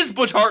 which is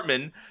Butch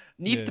Hartman,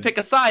 needs to pick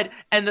a side.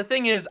 And the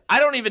thing is, I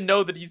don't even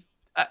know that he's...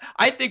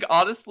 I think,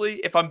 honestly,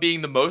 if I'm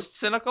being the most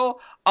cynical,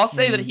 I'll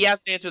say that he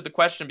hasn't answered the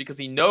question because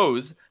he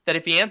knows that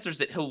if he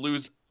answers it, he'll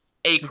lose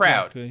a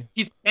crowd. Exactly.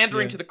 He's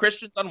pandering to the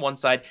Christians on one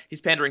side.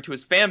 He's pandering to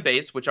his fan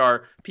base, which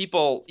are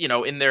people,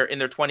 in their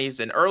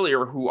 20s and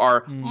earlier, who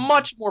are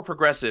much more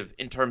progressive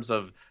in terms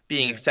of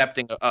being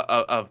accepting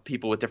of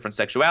people with different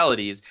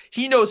sexualities.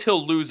 He knows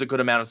he'll lose a good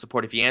amount of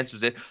support if he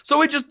answers it. So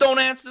we just don't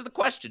answer the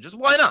question. Just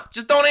why not?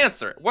 Just don't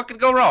answer it. What could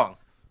go wrong?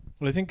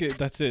 Well, I think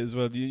that's it as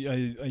well.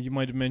 You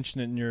might have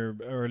mentioned it in your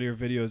earlier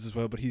videos as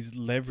well, but he's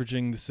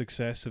leveraging the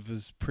success of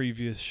his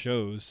previous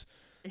shows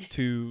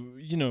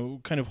to,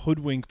 kind of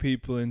hoodwink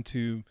people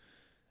into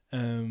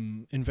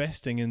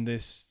investing in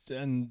this.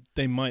 And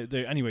they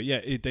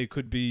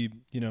could be,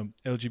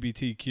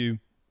 LGBTQ.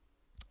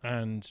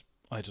 And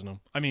I don't know.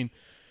 I mean,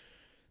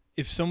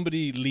 if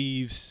somebody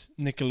leaves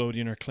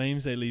Nickelodeon or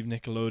claims they leave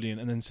Nickelodeon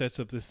and then sets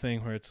up this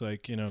thing where it's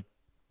like,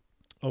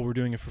 oh, we're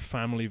doing it for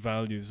family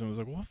values. And I was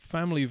like, what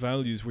family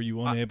values were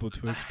you unable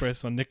to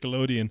express on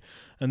Nickelodeon?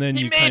 And then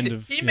he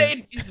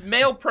made his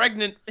male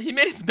pregnant. He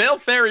made his male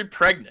fairy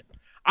pregnant.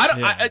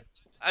 I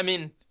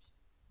mean.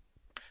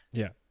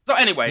 Yeah. So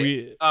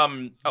anyway,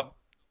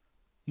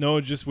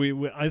 No, just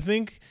I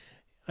think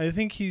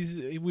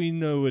we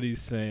know what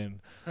he's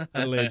saying.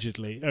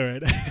 Allegedly. All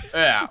right.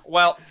 Yeah.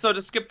 Well, so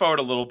to skip forward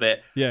a little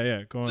bit.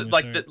 Yeah. Go on.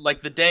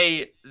 The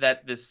day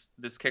that this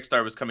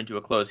Kickstarter was coming to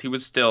a close, he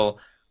was still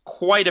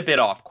quite a bit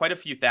off, quite a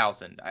few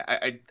thousand.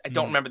 I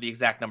don't remember the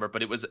exact number,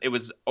 but it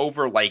was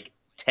over like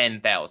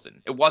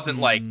 10,000. It wasn't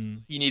like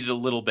he needed a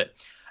little bit.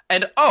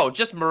 And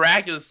just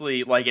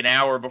miraculously, like an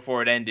hour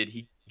before it ended,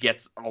 he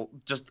gets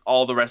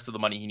all the rest of the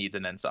money he needs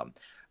and then some.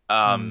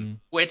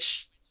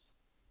 Which,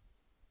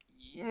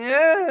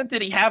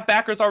 did he have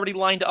backers already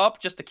lined up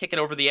just to kick it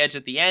over the edge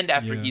at the end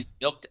after he's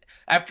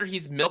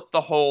milked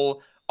the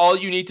whole all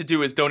you need to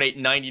do is donate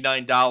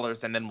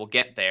 $99 and then we'll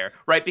get there,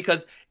 right?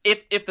 Because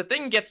if the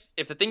thing gets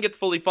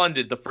fully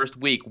funded the first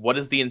week, what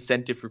is the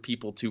incentive for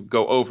people to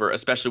go over,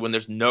 especially when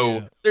there's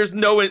no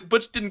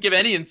Butch didn't give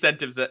any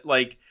incentives that,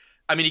 like,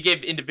 I mean, he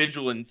gave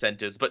individual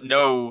incentives, but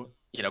no,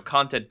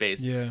 content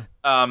based. Yeah.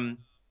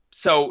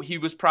 So he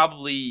was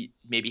probably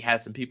maybe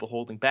had some people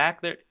holding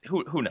back there.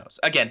 Who knows?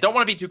 Again, don't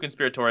want to be too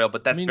conspiratorial,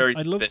 but that's very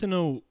I'd love to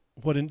know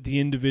what the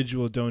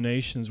individual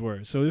donations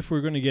were. So if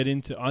we're going to get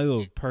into,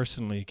 I'll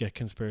personally get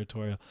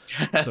conspiratorial.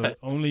 So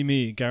only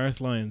me,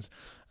 Gareth Lyons.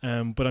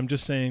 But I'm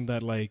just saying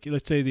that, like,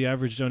 let's say the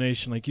average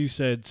donation, like you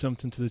said,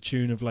 something to the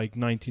tune of like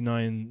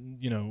 99,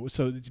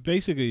 so it's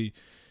basically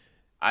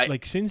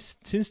like since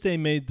they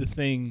made the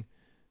thing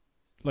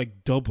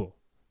like double,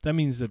 that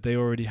means that they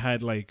already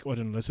had, like, I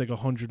don't know, let's like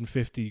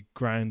 150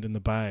 grand in the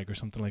bag or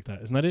something like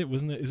that. Isn't that it?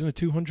 Isn't it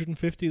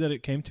 250 that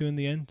it came to in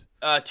the end?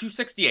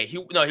 268. He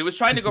was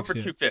trying to go for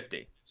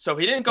 250. So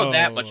he didn't go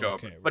that much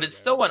over, but it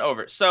still went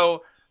over.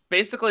 So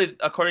basically,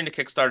 according to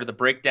Kickstarter, the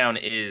breakdown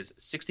is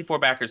 64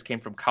 backers came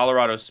from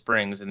Colorado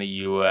Springs in the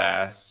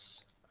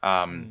U.S.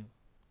 12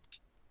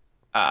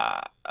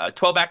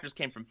 backers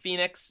came from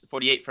Phoenix,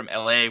 48 from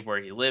L.A.,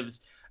 where he lives,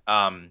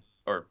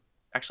 or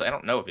actually, I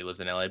don't know if he lives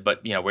in LA,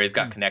 but where he's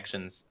got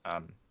connections.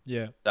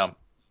 Yeah. So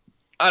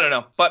I don't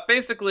know, but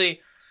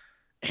basically,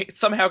 it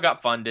somehow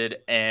got funded,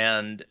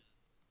 and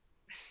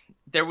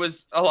there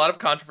was a lot of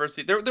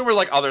controversy. There were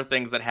like other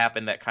things that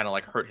happened that kind of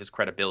like hurt his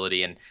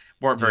credibility and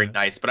weren't very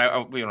nice.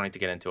 But we don't need to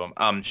get into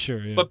them. Sure.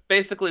 Yeah. But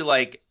basically,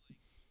 like,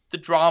 the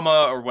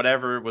drama or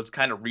whatever was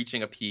kind of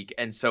reaching a peak,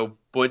 and so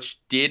Butch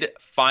did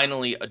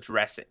finally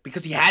address it,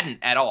 because he hadn't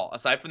at all,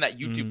 aside from that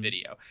YouTube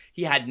video.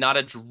 He had not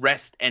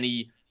addressed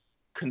any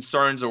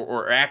concerns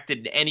or acted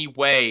in any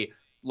way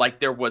like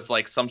there was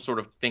like some sort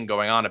of thing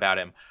going on about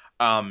him.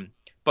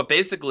 But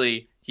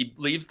basically, he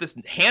leaves this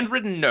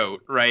handwritten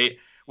note, right,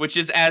 which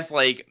is as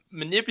like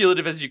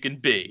manipulative as you can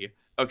be.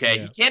 Okay,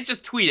 he can't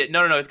just tweet it.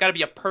 No, it's got to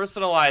be a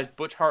personalized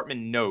Butch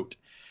Hartman note,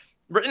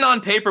 written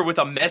on paper with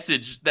a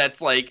message that's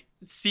like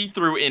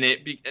see-through in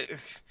it.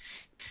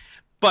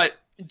 But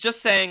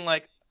just saying,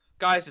 like,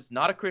 guys, it's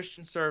not a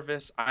Christian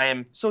service. I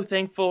am so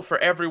thankful for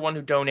everyone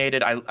who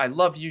donated. I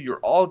love you.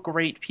 You're all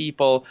great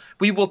people.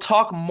 We will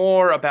talk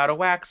more about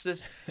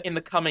Oaxis in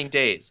the coming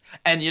days.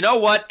 And you know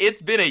what?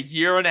 It's been a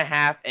year and a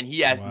half, and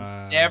he has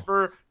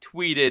never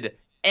tweeted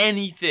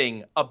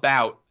anything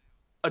about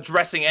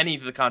addressing any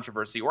of the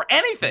controversy or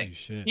anything.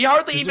 He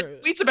hardly even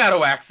tweets about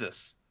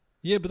Oaxis.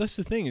 Yeah, but that's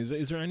the thing.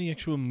 Is there any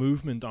actual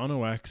movement on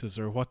Oaxis,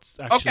 or what's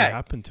actually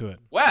happened to it?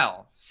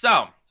 Well,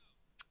 so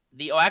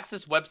the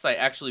Oaxis website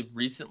actually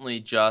recently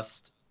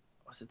was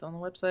it on the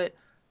website?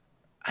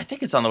 I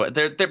think it's on the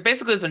website. There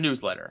basically is a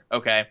newsletter,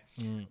 okay?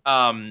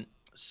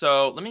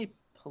 So let me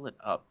pull it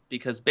up,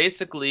 because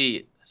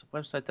basically it's a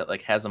website that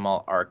like has them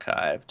all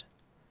archived.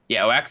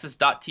 Yeah,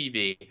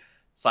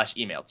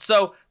 oaxis.tv/emailed.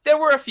 So there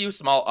were a few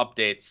small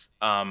updates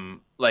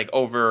like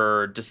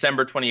over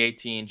December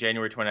 2018,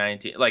 January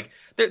 2019. Like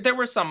there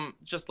were some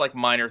just like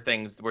minor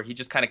things where he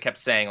just kind of kept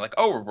saying like,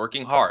 "Oh, we're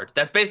working hard."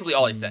 That's basically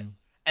all he said.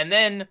 And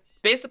then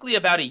basically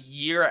about a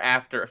year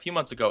after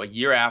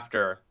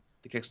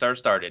the Kickstarter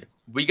started,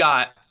 we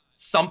got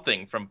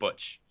something from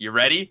Butch. You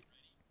ready?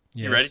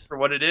 Yes. You ready for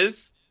what it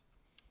is?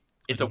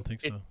 It's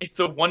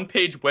a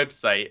one-page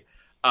website,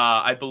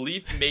 I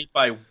believe made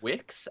by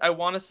Wix, I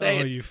want to say.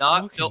 It's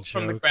not built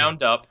from the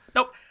ground up.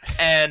 Nope.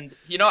 And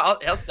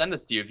I'll send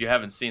this to you if you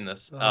haven't seen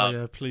this.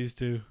 Yeah, please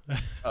do.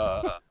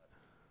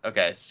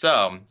 Okay,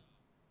 so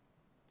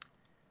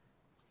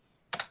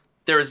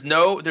there's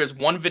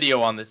one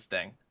video on this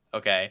thing.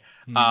 Okay.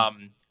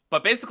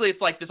 But basically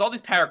it's like there's all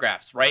these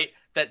paragraphs, right,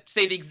 that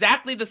say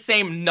exactly the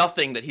same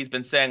nothing that he's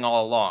been saying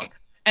all along.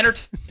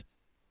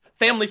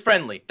 Family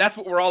friendly. That's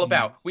what we're all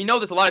about. We know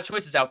there's a lot of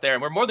choices out there,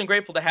 and we're more than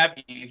grateful to have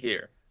you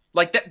here.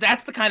 Like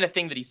that's the kind of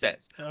thing that he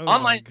says.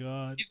 Online, my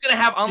God. He's going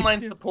to have online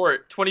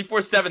support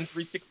 24/7,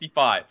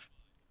 365.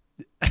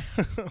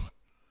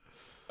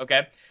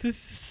 Okay.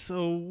 This is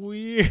so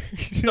weird.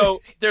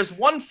 So there's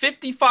one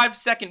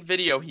 55-second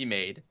video he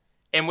made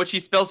in which he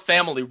spells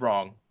family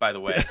wrong, by the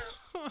way,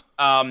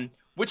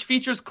 which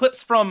features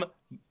clips from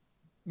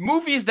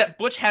movies that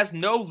Butch has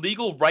no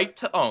legal right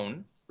to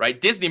own, right?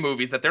 Disney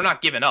movies that they're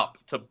not giving up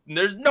to.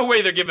 There's no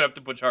way they're giving up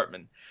to Butch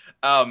Hartman.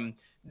 And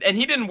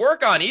he didn't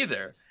work on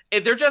either.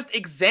 They're just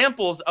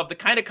examples of the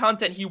kind of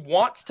content he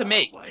wants to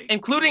make,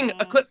 including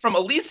a clip from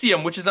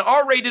Elysium, which is an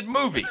R-rated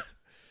movie.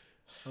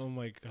 Oh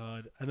my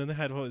God. And then they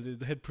had, what was it?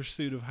 They had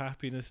Pursuit of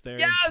Happiness there,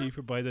 Yes! and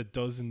Cheaper by the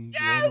Dozen,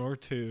 Yes! 1 or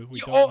 2. We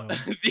don't know.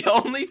 The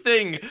only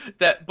thing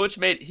that Butch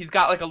made, he's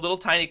got like a little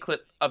tiny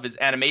clip of his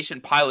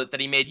animation pilot that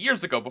he made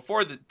years ago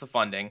before the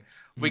funding.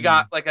 We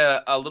got like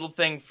a little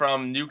thing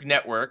from Nuke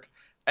Network,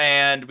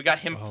 and we got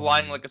him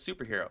flying like a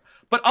superhero.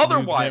 But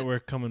otherwise, Nuke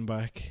Network coming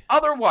back.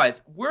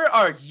 Otherwise, we're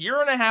a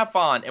year and a half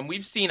on, and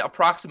we've seen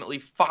approximately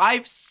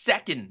 5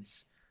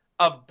 seconds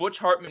of Butch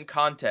Hartman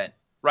content.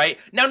 Right?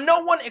 Now, no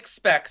one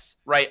expects,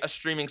 right, a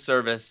streaming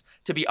service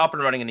to be up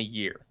and running in a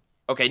year.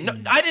 Okay, no,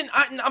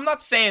 I'm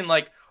not saying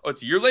like, oh,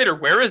 it's a year later.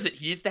 Where is it?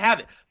 He needs to have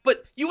it.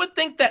 But you would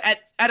think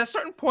that at a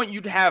certain point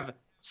you'd have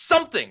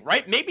something,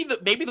 right? Maybe the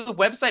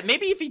website.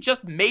 Maybe if he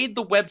just made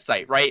the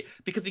website, right?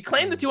 Because he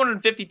claimed the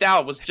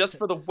 $250,000 was just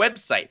for the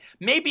website.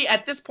 Maybe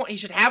at this point he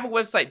should have a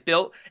website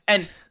built,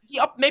 and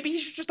maybe he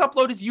should just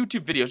upload his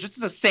YouTube videos just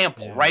as a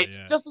sample, right?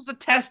 Yeah. Just as a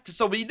test,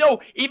 so we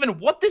know even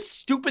what this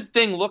stupid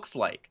thing looks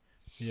like.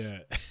 Yeah.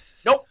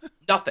 Nope,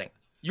 nothing.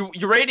 You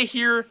ready to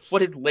hear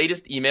what his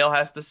latest email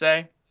has to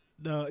say?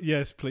 No,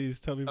 yes, please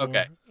tell me more.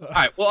 Okay. All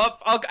right. Well,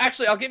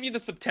 I'll give you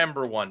the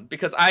September one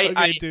because I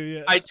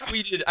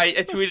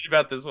tweeted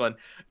about this one.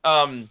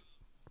 I'm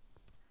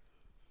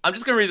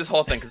just gonna read this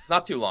whole thing because it's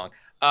not too long.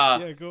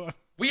 Yeah, go on.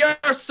 We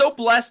are so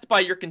blessed by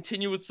your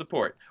continued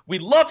support. We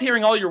love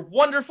hearing all your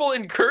wonderful,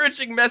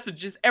 encouraging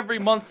messages every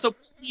month. So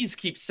please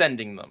keep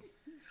sending them.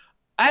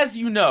 As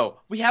you know,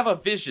 we have a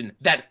vision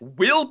that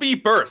will be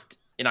birthed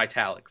in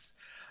italics.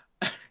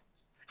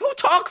 Who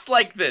talks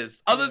like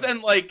this other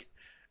than like?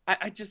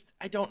 I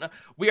don't know.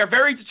 We are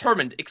very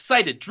determined,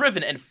 excited,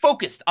 driven, and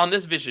focused on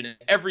this vision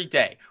every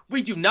day.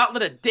 We do not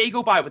let a day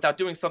go by without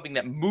doing something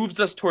that moves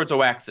us towards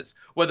Oaxis,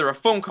 whether a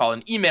phone call,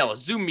 an email, a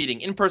Zoom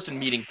meeting, in-person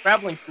meeting,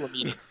 traveling to a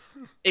meeting,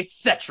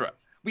 etc.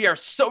 We are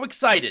so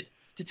excited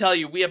to tell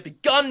you we have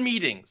begun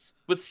meetings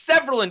with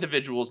several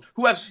individuals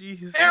who have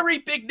very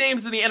big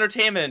names in the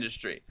entertainment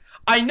industry.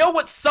 I know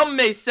what some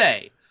may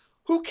say.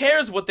 Who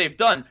cares what they've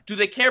done? Do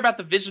they care about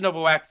the vision of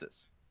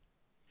Oaxis?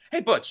 Hey,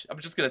 Butch, I'm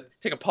just going to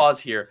take a pause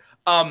here.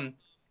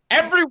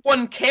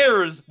 Everyone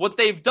cares what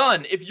they've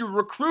done if you're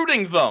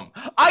recruiting them.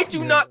 I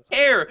do not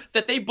care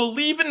that they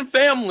believe in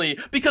family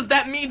because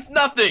that means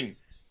nothing.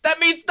 That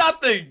means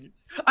nothing.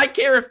 I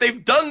care if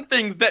they've done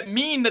things that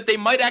mean that they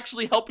might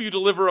actually help you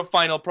deliver a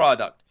final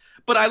product.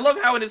 But I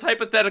love how in his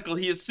hypothetical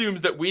he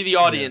assumes that we, the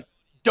audience,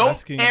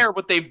 don't care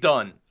what they've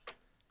done.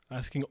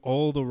 Asking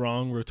all the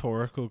wrong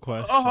rhetorical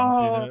questions, you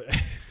know.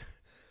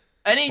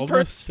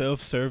 Almost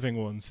self-serving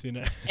ones, you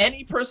know.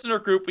 Any person or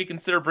group we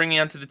consider bringing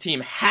onto the team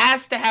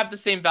has to have the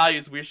same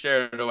values we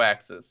share at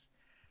Oaxis.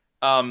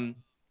 I'll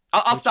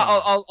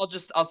stop.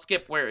 I'll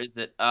skip. Where is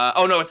it?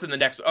 Oh no, it's in the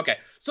next one. Okay,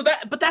 so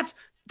that's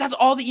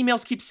all the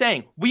emails keep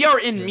saying. We are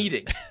in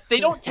meetings. They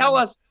don't tell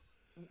us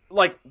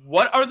like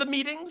what are the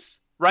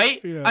meetings,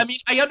 right? Yeah. I mean,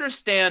 I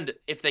understand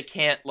if they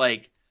can't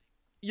like.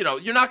 You know,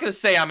 you're not going to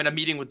say I'm in a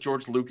meeting with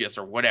George Lucas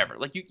or whatever.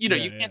 Like you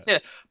can't say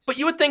that. But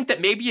you would think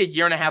that maybe a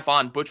year and a half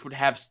on, Butch would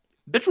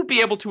be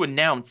able to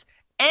announce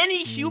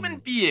any human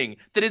being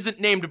that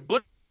isn't named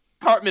Butch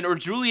Hartman or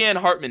Julianne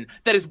Hartman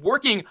that is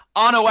working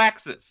on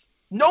Oaxis.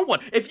 No one.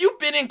 If you've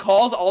been in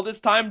calls all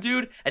this time,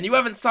 dude, and you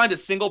haven't signed a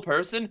single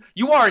person,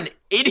 you are an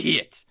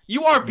idiot.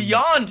 You are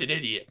beyond an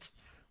idiot.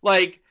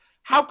 Like,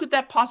 how could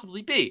that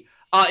possibly be?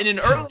 In an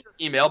earlier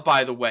email,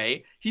 by the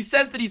way, he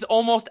says that he's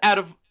almost out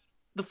of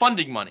the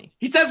funding money.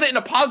 He says it in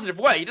a positive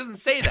way. He doesn't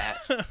say that.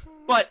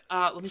 But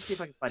let me see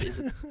if I can find it. Is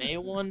it the May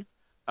one?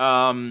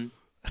 No.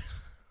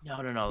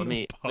 Let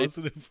me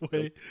positive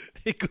way.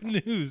 Hey, good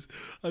news.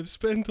 I've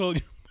spent all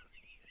your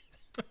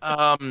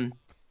money.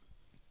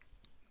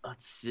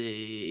 Let's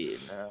see.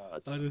 No,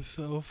 that is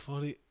so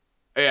funny.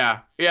 Yeah.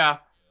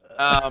 God,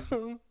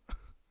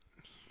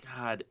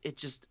 it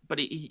just. But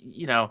he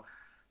you know,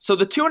 so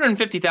the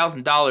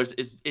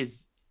 $250,000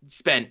 is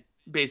spent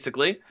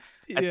basically.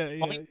 At this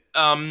point.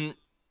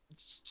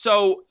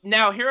 So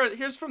now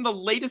here's from the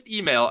latest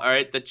email, all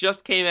right, that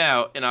just came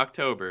out in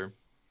October.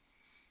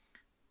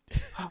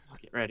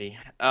 Get ready.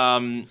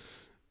 Find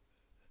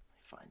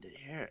it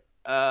here.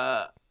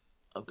 Oh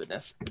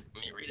goodness. Let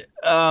me read it.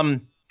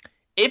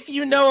 If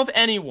you know of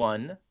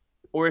anyone,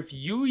 or if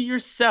you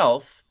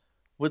yourself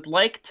would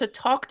like to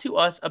talk to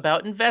us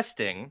about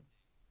investing,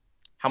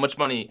 how much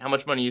money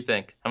you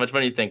think? How much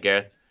money you think,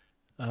 Gareth?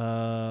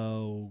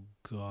 Oh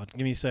God,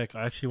 give me a sec.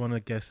 I actually want to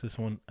guess this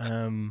one.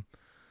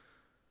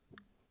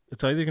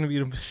 It's either going to be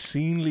an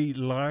obscenely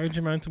large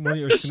amount of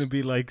money, or it's going to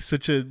be like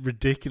such a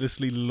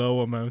ridiculously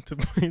low amount of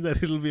money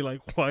that it'll be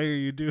like, why are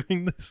you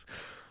doing this?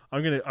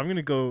 I'm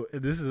gonna go.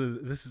 This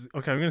is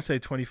okay. I'm gonna say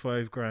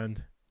 25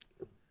 grand.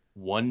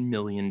 $1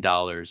 million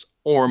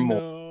or more.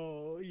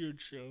 No, you're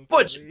joking.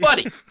 Butch,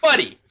 buddy,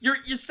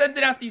 you're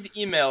sending out these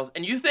emails,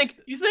 and you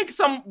think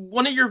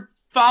one of your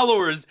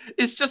followers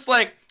is just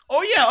like,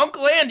 oh yeah,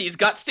 Uncle Andy's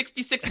got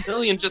 66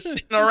 million just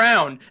sitting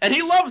around, and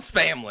he loves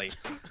family.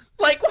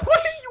 Like, what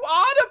are you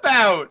on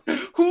about?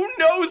 Who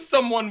knows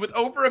someone with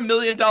over $1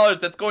 million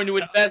that's going to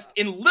invest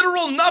in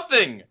literal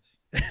nothing?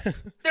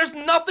 There's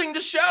nothing to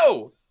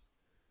show.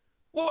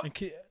 Well, I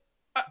could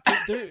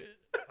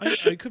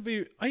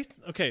be.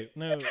 Okay,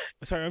 now,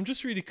 sorry, I'm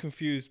just really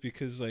confused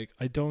because like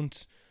I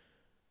don't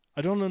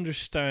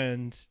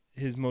understand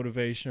his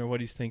motivation or what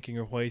he's thinking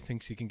or why he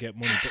thinks he can get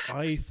money. But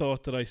I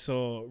thought that I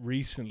saw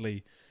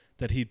recently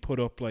that he'd put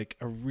up like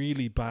a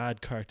really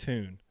bad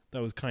cartoon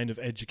that was kind of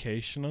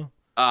educational.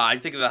 I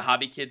think of the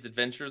Hobby Kids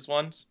Adventures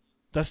ones.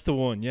 That's the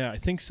one, yeah. I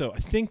think so.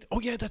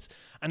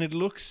 And it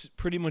looks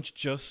pretty much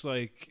just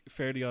like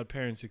Fairly Odd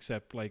Parents,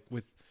 except like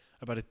with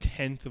about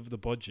 1/10 of the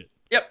budget.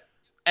 Yep.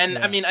 And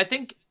yeah. I mean, I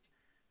think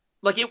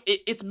like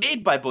it's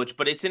made by Butch,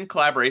 but it's in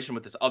collaboration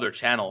with this other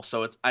channel,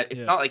 so it's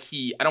Yeah. not like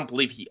I don't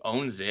believe he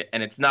owns it,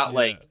 and it's not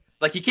Yeah.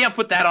 like he can't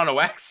put that on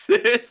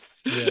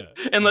Oaxis Yeah.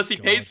 unless he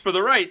God. pays for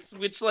the rights,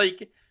 which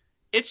like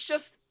it's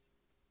just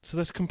So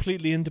that's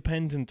completely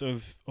independent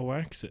of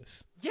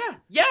Oaxis.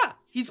 yeah.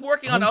 He's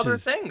working on other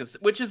things,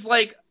 which is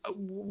like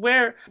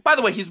where. By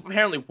the way, he's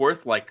apparently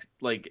worth like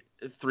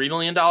 $3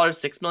 million,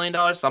 $6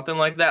 million, something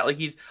like that. Like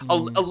he's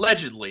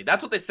allegedly.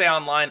 That's what they say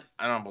online.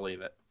 I don't believe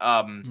it.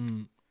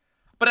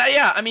 But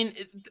yeah, I mean,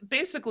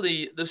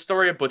 basically, the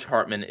story of Butch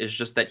Hartman is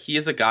just that he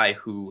is a guy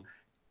who,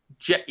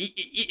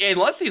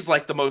 unless he's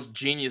like the most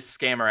genius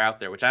scammer out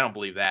there, which I don't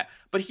believe that,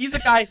 but he's a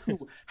guy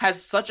who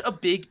has such a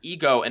big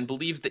ego and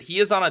believes that he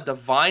is on a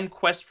divine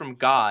quest from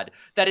God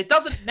that it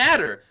doesn't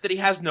matter that he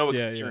has no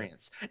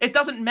experience. Yeah. It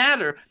doesn't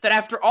matter that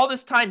after all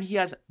this time he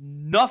has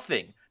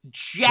nothing.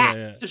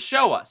 To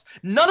show us.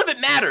 None of it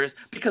matters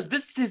because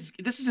this is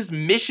his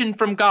mission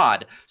from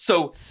God.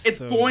 So it's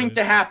going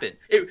to happen.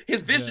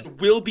 His vision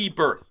will be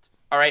birthed.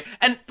 All right.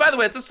 And by the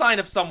way, it's a sign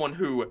of someone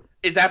who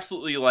is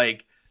absolutely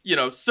like,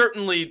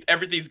 certainly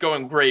everything's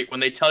going great when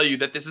they tell you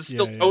that this is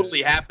still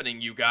totally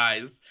happening, you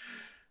guys.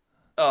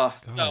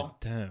 So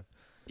damn.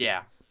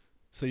 Yeah.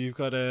 So you've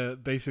got to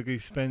basically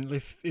spend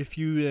if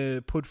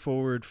you put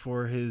forward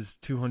for his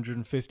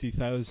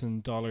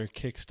 $250,000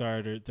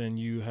 Kickstarter, then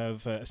you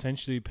have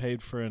essentially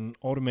paid for an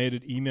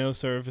automated email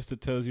service that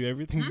tells you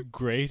everything's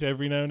great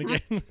every now and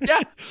again.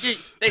 Yeah,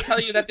 they tell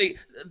you that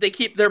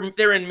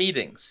they're in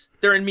meetings.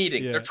 They're in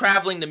meetings. Yeah. They're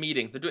traveling to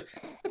meetings.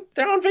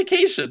 They're on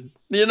vacation.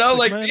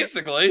 Like man,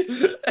 basically.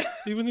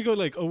 Even they go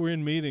like, "Oh, we're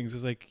in meetings."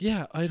 It's like,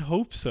 yeah, I'd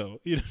hope so.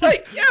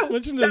 Like, yeah,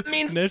 that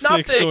means Netflix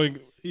nothing. Going.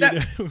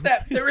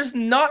 That there is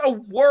not a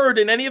word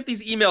in any of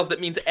these emails that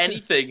means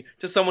anything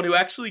to someone who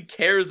actually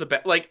cares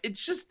about. Like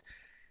it's just,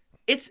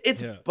 it's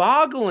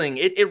boggling.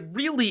 It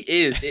really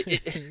is.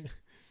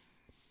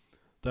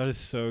 That is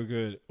so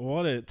good.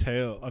 What a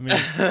tale. I mean,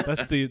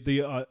 that's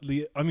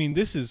the. I mean,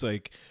 this is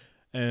like.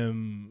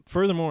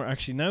 Furthermore,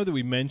 actually, now that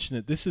we mention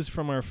it, this is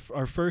from our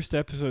first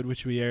episode,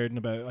 which we aired in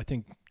about, I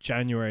think,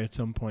 January at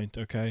some point.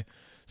 Okay,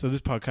 so this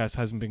podcast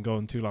hasn't been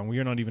going too long. We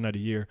are not even at a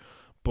year.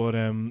 But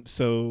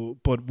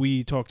but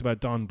we talked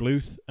about Don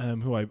Bluth,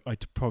 who I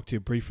talked to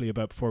you briefly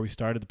about before we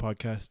started the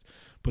podcast.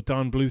 But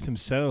Don Bluth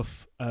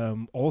himself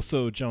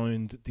also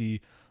joined the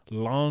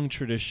long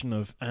tradition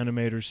of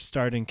animators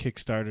starting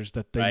Kickstarters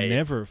that they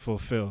never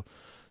fulfill.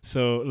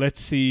 So let's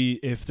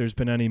see if there's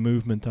been any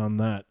movement on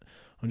that.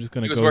 I'm just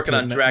going to go. He was working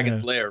on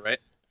Dragon's Lair, right?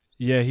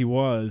 Yeah, he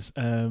was.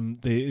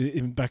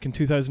 Back in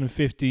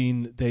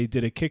 2015, they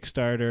did a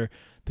Kickstarter.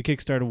 The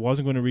Kickstarter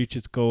wasn't going to reach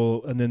its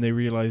goal, and then they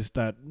realized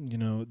that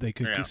they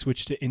could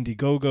switch to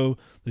Indiegogo.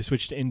 They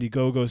switched to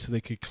Indiegogo so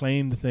they could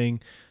claim the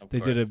thing.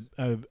 They did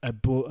a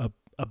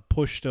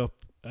pushed up.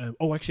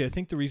 Actually, I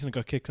think the reason it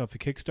got kicked off the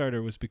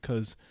Kickstarter was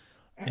because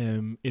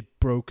it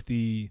broke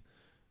the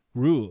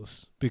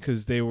rules,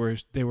 because they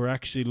were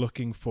actually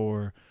looking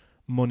for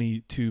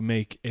money to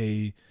make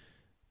a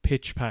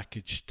pitch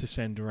package to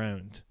send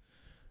around.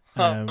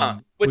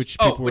 Which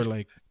people were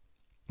like,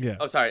 yeah.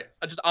 Oh, sorry.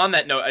 Just on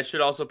that note, I should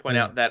also point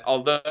out that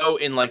although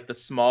in like the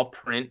small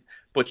print,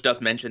 Butch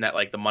does mention that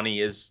like the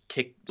money is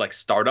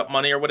startup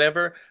money or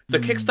whatever, the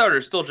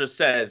Kickstarter still just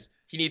says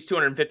he needs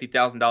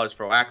 $250,000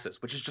 for Oaxis,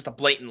 which is just a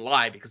blatant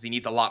lie because he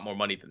needs a lot more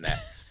money than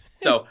that.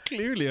 So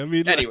clearly, I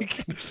mean, anyway,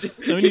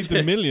 no needs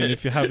 $1 million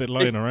if you have it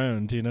lying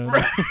around,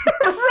 Right.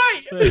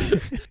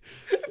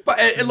 But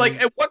and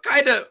what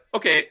kind of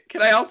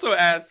can I also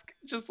ask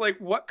just like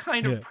what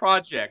kind of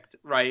project,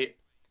 right,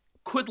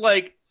 could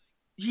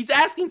he's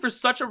asking for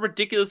such a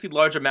ridiculously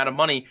large amount of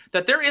money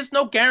that there is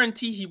no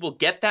guarantee he will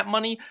get that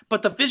money,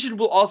 but the vision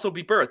will also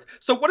be birthed.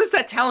 So what is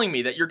that telling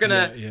me? That you're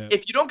gonna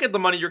if you don't get the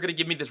money, you're gonna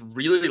give me this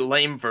really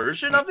lame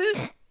version of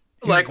it?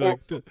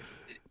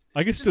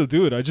 I can still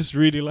do it. I just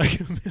really like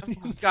 $1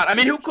 million. Oh God, I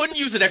mean, who couldn't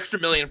use an extra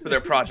 $1 million for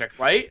their project,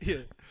 right? Yeah.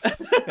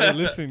 Hey,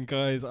 listen,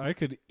 guys, I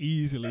could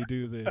easily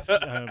do this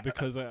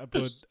because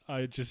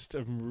I just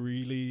am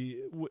really.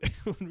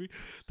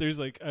 There's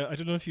I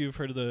don't know if you've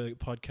heard of the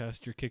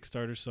podcast Your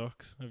Kickstarter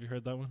Sucks. Have you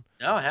heard that one?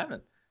 No, I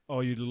haven't. Oh,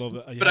 you'd love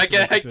it. But I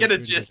get a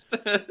gist.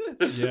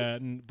 Yeah,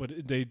 but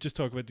they just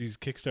talk about these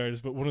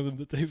Kickstarters. But one of them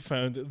that they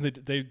found,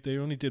 they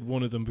only did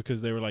one of them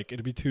because they were like,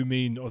 it'd be too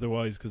mean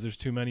otherwise because there's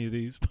too many of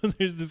these. But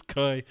there's this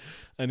guy,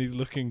 and he's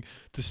looking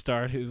to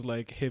start his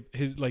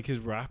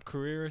rap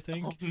career, I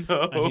think. Oh,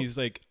 no. And he's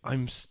like,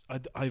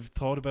 I've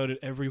thought about it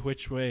every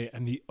which way,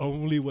 and the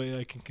only way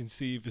I can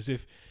conceive is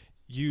if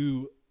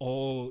you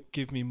all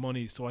give me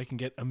money so I can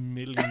get $1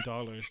 million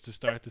to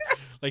start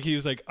this. He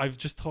was like, I've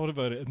just thought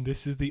about it and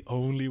this is the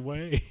only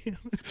way.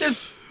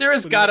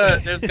 there's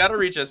gotta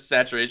reach a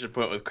saturation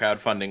point with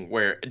crowdfunding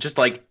where just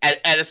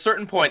at a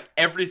certain point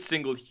every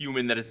single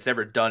human that has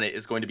ever done it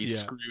is going to be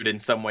screwed in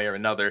some way or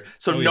another.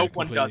 So no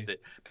one does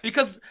it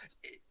because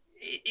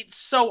it's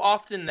so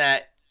often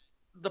that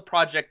the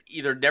project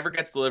either never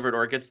gets delivered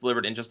or it gets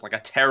delivered in just a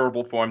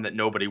terrible form that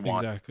nobody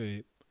wants.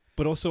 Exactly.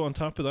 But also on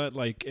top of that,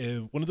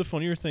 one of the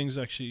funnier things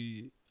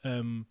actually,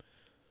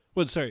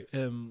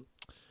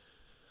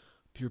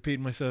 be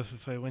repeating myself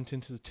if I went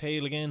into the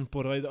tail again,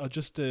 but I'll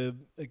just give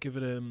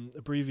it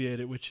abbreviate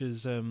it, which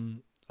is a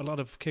lot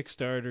of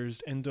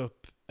Kickstarters end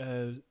up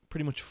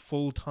pretty much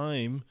full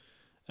time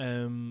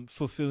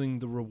fulfilling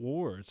the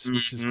rewards,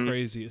 which is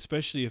crazy,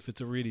 especially if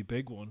it's a really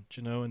big one,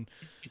 you know, and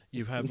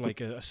you have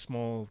like a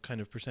small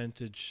kind of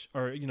percentage,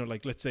 or you know,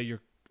 like let's say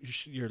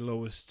your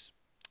lowest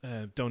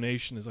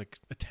donation is like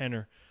a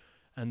tenner,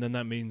 and then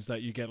that means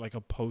that you get like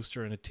a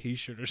poster and a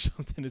T-shirt or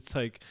something. It's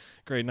like,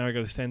 great, now I got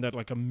to send out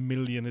like 1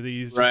 million of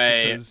these, just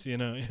because, you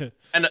know. Yeah.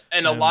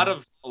 And a lot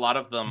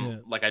of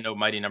them, like I know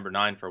Mighty Number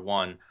 9 for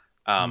one,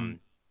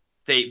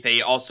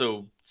 they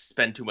also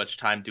spend too much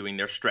time doing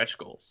their stretch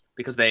goals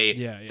because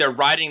they're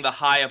riding the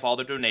high of all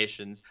their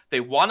donations. They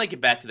want to get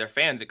back to their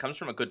fans. It comes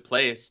from a good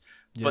place.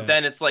 Yeah. But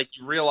then it's like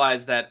you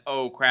realize that,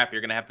 oh crap,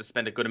 you're gonna have to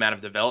spend a good amount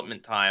of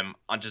development time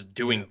on just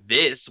doing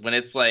this, when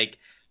it's like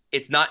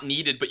it's not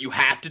needed, but you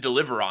have to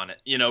deliver on it,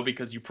 you know,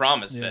 because you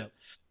promised it.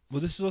 Well,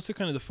 this is also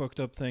kind of the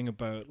fucked up thing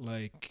about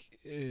like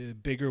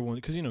bigger ones,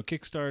 because you know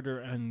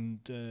Kickstarter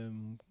and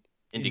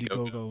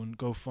Indiegogo and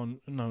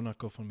not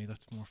GoFundMe,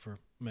 that's more for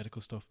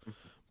medical stuff,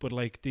 but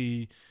like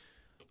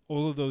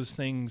all of those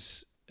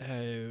things.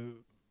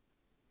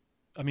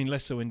 I mean,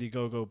 less so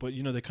Indiegogo, but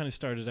you know, they kind of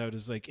started out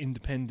as like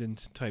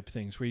independent type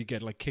things where you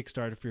get like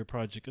Kickstarter for your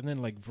project, and then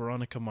like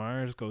Veronica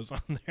Mars goes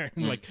on there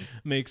and like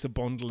makes a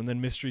bundle, and then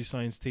Mystery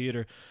Science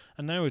Theater,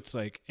 and now it's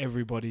like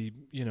everybody,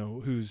 you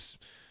know, who's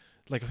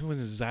like, I think it was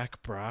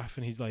Zach Braff,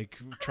 and he like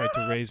tried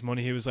to raise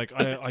money. He was like,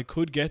 I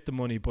could get the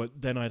money, but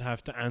then I'd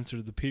have to answer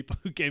to the people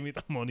who gave me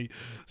the money.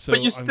 So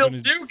but you still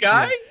do,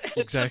 guy. Yeah, it's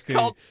exactly. Just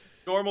called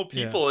normal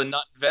people and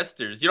not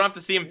investors. You don't have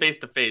to see them face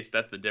to face.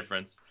 That's the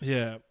difference.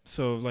 Yeah.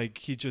 So like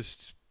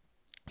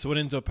so what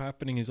ends up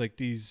happening is like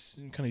these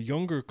kind of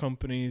younger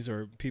companies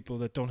or people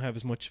that don't have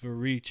as much of a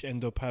reach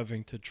end up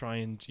having to try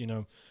and, you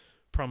know,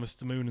 promise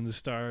the moon and the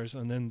stars,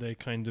 and then they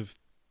kind of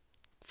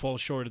fall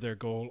short of their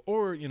goal,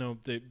 or you know,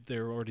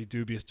 they're already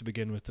dubious to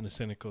begin with in a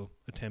cynical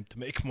attempt to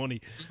make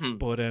money.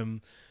 But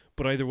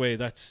either way,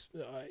 that's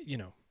you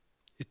know,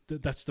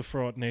 that's the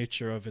fraught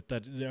nature of it,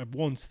 that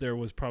once there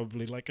was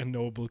probably like a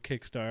noble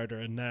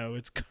Kickstarter, and now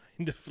it's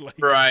kind of like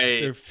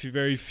they're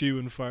very few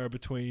and far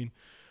between.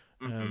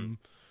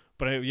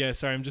 But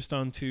sorry, I'm just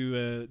on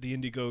to the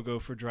Indiegogo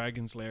for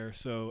Dragon's Lair.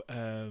 So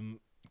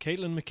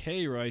Caitlin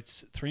McKay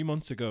writes, 3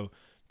 months ago,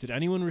 did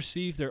anyone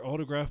receive their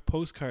autographed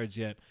postcards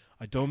yet?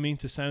 I don't mean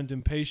to sound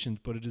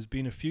impatient, but it has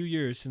been a few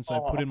years since I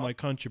put in my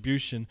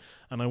contribution,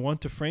 and I want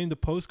to frame the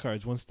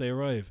postcards once they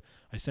arrive.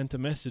 I sent a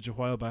message a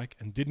while back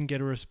and didn't get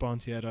a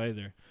response yet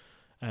either.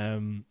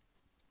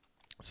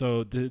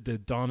 So the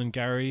Don and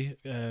Gary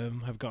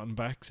have gotten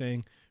back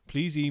saying,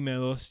 please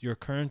email us your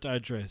current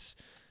address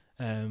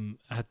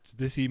at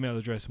this email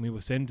address, and we will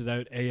send it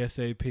out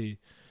ASAP.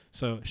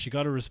 So she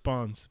got a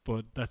response,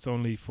 but that's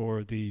only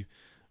for the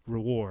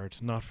reward,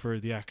 not for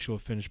the actual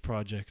finished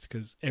project,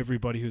 because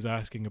everybody who's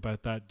asking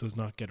about that does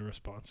not get a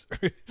response.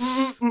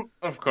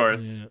 Of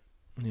course.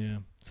 Yeah.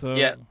 So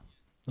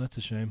that's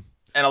a shame.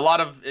 And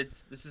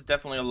this is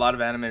definitely a lot of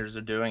animators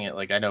are doing it.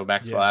 Like I know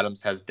Maxwell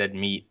Adams has Dead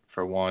Meat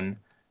for one.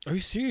 Are you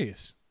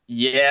serious?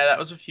 Yeah, that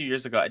was a few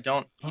years ago.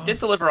 He did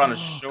deliver on a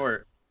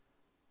short.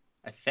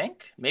 I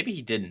think maybe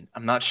he didn't.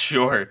 I'm not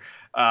sure.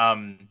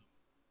 Yep.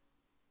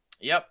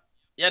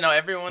 Yeah, no,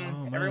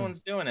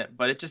 everyone's doing it,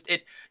 but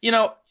you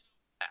know,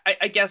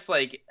 I guess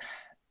like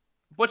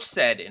Butch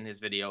said in his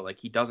video, like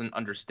he doesn't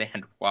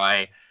understand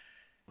why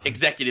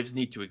executives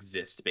need to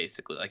exist,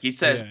 basically. Like he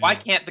says, why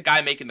can't the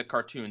guy making the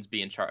cartoons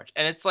be in charge?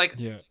 And it's like,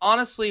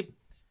 honestly,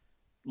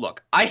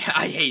 look, I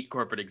hate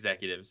corporate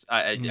executives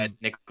at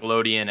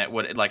Nickelodeon,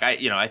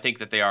 I think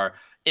that they are,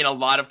 in a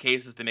lot of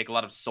cases, they make a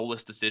lot of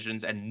soulless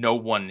decisions, and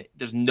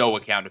there's no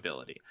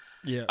accountability.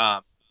 Yeah.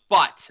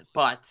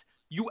 But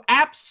you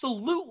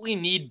absolutely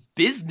need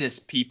business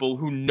people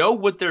who know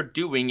what they're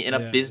doing in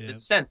a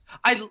business sense.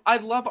 I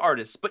love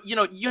artists, but you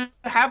know, you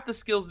have the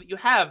skills that you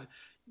have.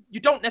 You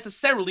don't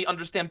necessarily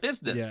understand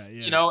business,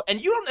 you know,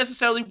 and you don't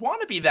necessarily want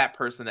to be that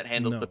person that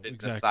handles the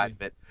business side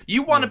of it.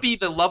 You want to be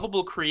the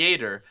lovable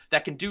creator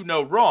that can do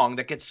no wrong,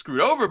 that gets screwed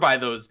over by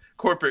those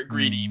corporate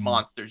greedy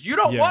monsters. You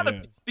don't want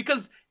to,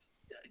 because,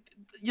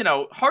 you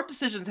know, hard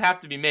decisions have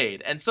to be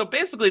made. And so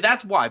basically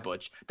that's why,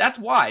 Butch. That's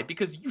why,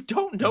 because you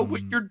don't know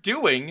what you're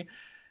doing.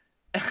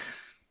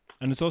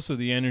 And it's also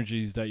the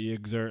energies that you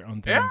exert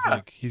on things. Yeah.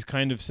 Like he's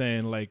kind of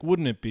saying, like,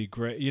 wouldn't it be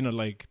great, you know,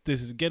 like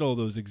get all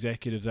those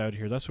executives out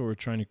here. That's what we're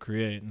trying to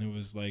create. And it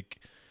was like,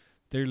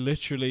 they're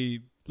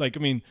literally like, I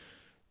mean,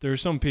 there are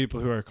some people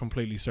who are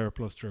completely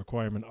surplus to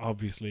requirement,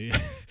 obviously.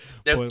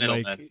 There's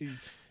middlemen.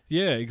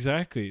 Yeah,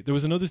 exactly. There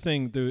was another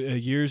thing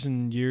years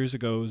and years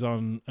ago, it was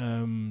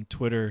on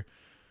Twitter.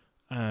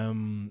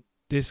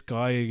 This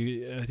guy,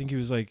 I think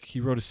he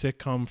wrote a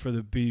sitcom for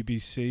the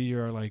BBC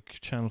or like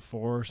Channel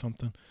 4 or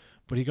something.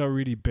 But he got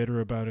really bitter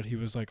about it. He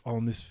was like, oh,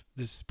 and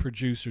this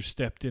producer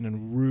stepped in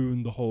and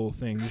ruined the whole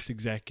thing, this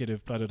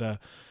executive, blah, blah, blah.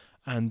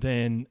 And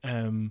then,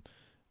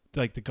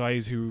 like, the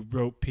guys who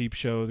wrote Peep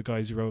Show, the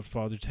guys who wrote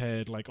Father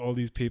Ted, like, all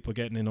these people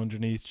getting in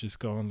underneath just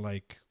going,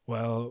 like,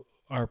 well,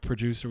 our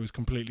producer was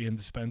completely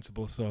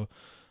indispensable. So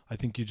I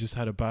think you just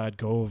had a bad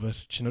go of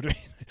it. Do you know what I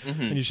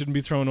mean? And you shouldn't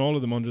be throwing all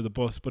of them under the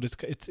bus. But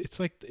it's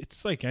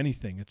like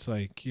anything. It's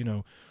like, you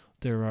know,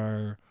 there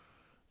are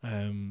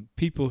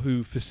people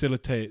who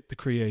facilitate the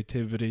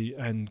creativity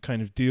and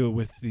kind of deal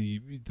with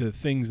the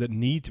things that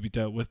need to be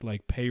dealt with,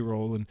 like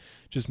payroll and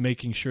just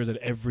making sure that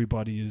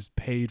everybody is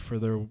paid for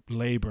their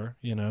labor,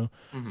 you know.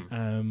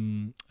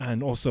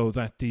 And also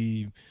that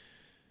you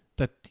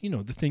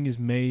know, the thing is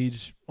made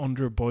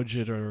under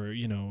budget, or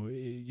you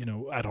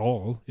know at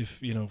all, if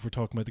you know, if we're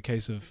talking about the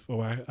case of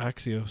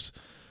Axios.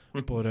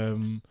 But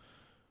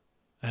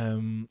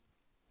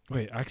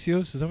wait,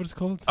 Axios, is that what it's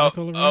called?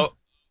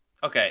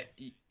 Okay.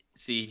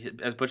 See,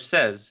 as Butch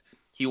says,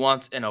 he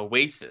wants an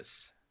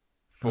oasis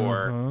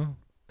for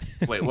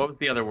wait, what was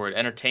the other word?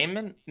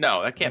 Entertainment?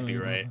 No, that can't be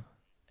right.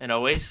 An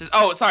oasis.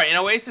 Oh, sorry, an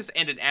oasis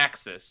and an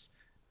axis.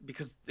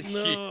 Because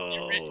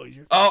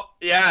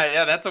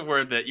yeah, that's a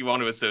word that you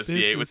want to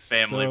associate with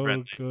family.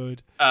 So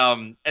good.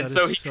 And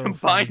so he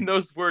combined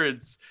those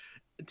words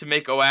to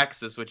make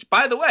Oaxis, which,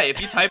 by the way, if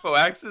you type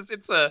Oaxis,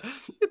 it's a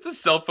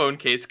cell phone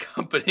case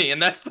company,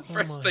 and that's the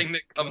first thing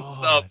that comes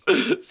up.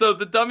 So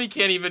the dummy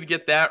can't even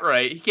get that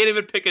right. He can't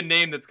even pick a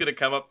name that's gonna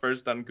come up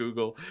first on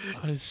Google.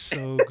 That is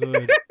so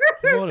good.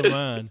 What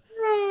a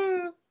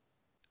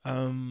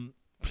man.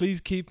 Please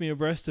keep me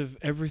abreast of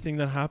everything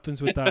that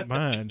happens with that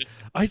man.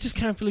 I just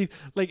can't believe,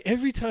 like,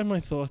 every time I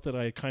thought that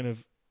I kind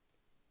of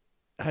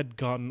had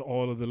gotten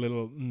all of the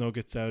little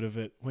nuggets out of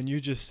it, when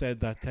you just said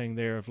that thing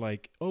there of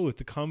like, oh,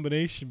 it's a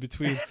combination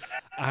between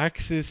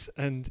Axis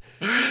and,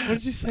 what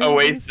did you say?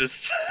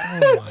 Oasis.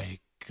 Oh my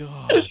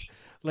God.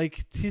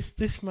 Like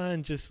this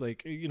man just,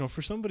 like, you know,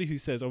 for somebody who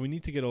says, oh, we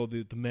need to get all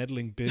the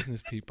meddling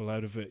business people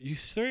out of it, he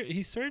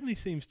certainly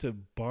seems to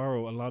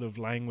borrow a lot of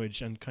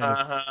language and kind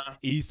of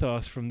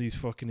ethos from these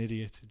fucking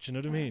idiots. Do you know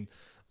what I mean?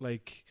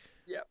 Like,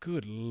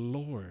 good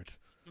Lord.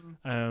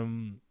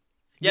 Brilliant.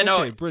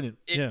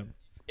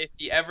 If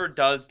he ever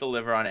does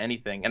deliver on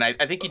anything, and I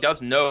think he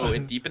does know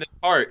deep in his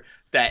heart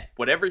that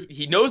whatever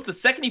he knows, the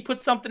second he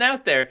puts something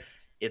out there,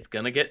 it's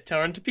gonna get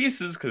torn to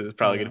pieces because it's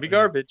probably gonna be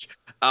garbage.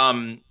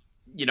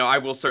 You know, I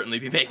will certainly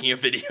be making a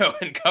video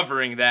and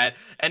covering that.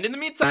 And in the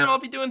meantime, I'll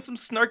be doing some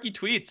snarky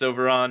tweets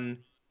over on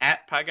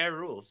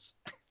 @PIEGUYRULZ.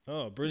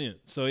 Oh, brilliant!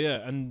 So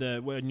yeah, and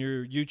on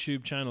your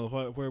YouTube channel,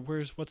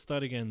 what's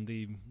that again?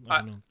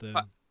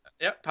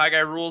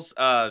 PIEGUYRULZ.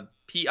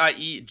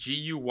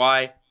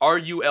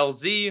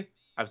 PIEGUYRULZ.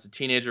 I was a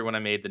teenager when I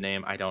made the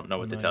name. I don't know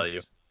what to tell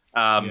you.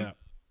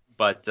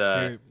 But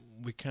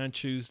we can't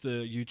choose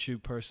the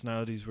YouTube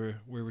personalities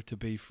we're to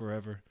be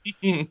forever.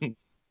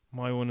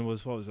 My one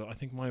was, what was it? I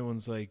think my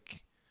one's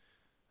like,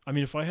 I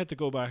mean, if I had to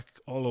go back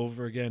all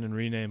over again and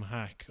rename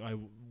Hack, I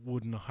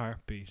wouldn't a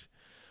heartbeat.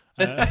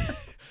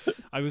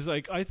 I was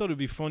like, I thought it'd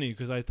be funny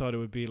because I thought it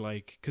would be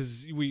like,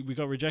 because we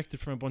got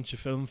rejected from a bunch of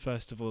film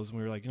festivals, and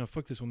we were like, you know,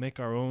 fuck this, we'll make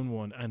our own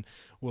one and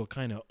we'll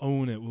kind of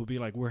own it. We'll be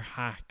like, we're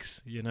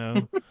hacks, you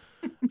know.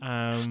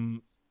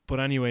 But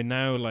anyway,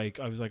 now, like,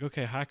 I was like,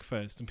 okay,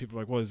 Hackfest, and people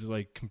were like, what is it,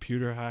 like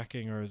computer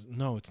hacking? Or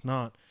no, it's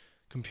not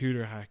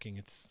computer hacking.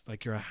 It's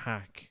like you're a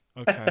hack.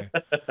 Okay.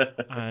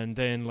 And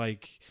then,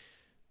 like,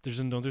 there's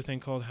another thing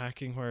called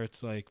hacking where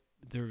it's like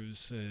there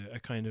was a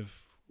kind of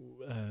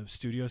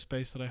studio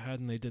space that I had,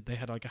 and they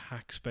had like a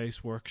hack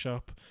space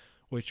workshop,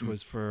 which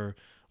was for,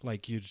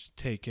 like, you'd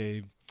take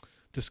a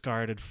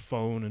discarded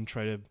phone and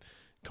try to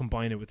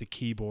combine it with a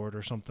keyboard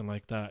or something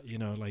like that, you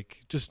know,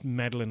 like just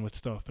meddling with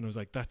stuff. And I was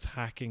like, that's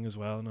hacking as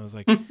well. And I was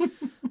like, oh,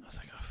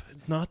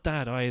 it's not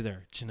that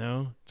either, you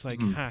know, it's like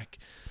hack.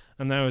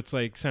 And now it's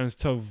like, sounds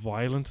so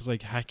violent. It's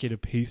like hack you to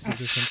pieces or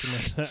something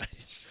like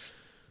that.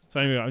 So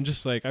anyway, I'm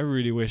just like, I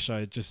really wish I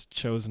had just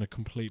chosen a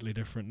completely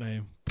different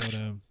name. But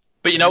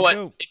you know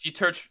what? If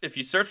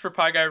you search for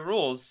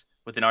PIEGUYRULZ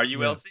with an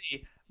RULZ,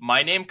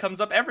 my name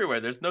comes up everywhere.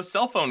 There's no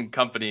cell phone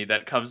company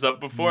that comes up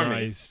before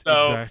me.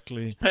 So,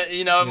 exactly.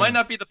 You know, it might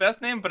not be the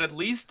best name, but at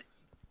least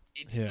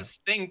it's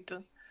distinct.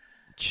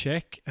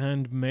 Check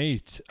and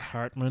mate,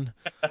 Hartman.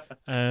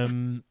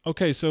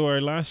 Okay, so our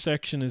last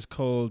section is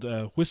called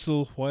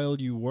Whistle While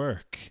You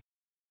Work.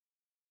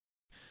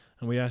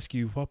 And we ask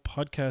you, what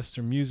podcast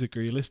or music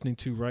are you listening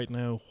to right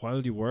now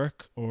while you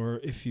work? Or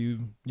if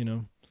you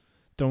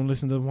don't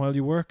listen to them while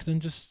you work, then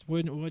just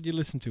what do you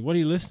listen to? What are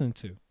you listening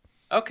to?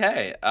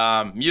 Okay.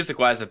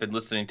 Music-wise, I've been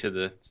listening to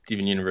the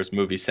Steven Universe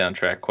movie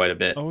soundtrack quite a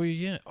bit. Oh,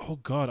 yeah. Oh,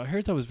 God. I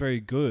heard that was very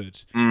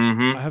good.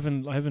 Mm-hmm. I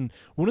haven't.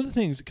 One of the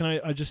things, can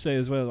I just say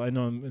as well, I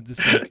know I'm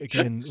just like,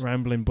 again,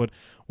 rambling, but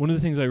one of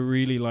the things I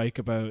really like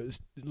about,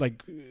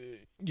 like,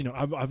 you know,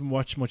 I haven't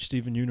watched much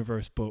Steven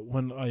Universe, but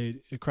when I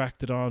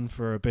cracked it on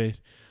for a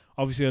bit,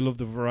 obviously I love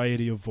the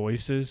variety of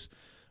voices,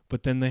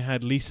 but then they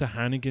had Lisa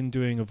Hannigan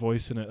doing a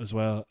voice in it as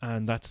well,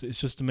 and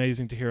it's just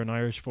amazing to hear an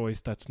Irish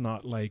voice that's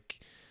not like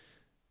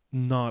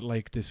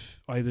this,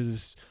 either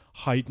this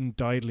heightened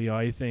Didley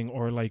eye thing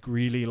or like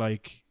really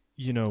like,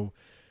 you know,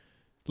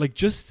 like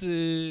just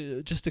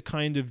a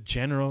kind of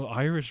general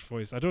Irish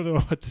voice. I don't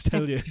know what to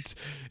tell you.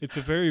 It's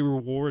a very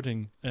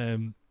rewarding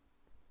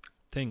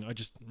thing. I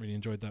just really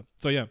enjoyed that.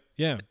 So yeah.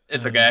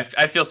 It's okay.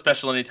 I feel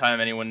special anytime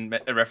anyone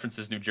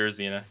references New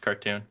Jersey in a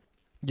cartoon.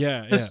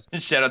 Yeah.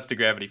 Shout outs to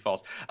Gravity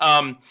Falls.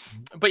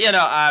 But yeah,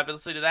 no, I've been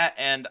listening to that,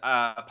 and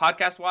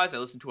podcast wise, I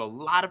listen to a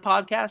lot of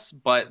podcasts,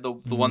 but the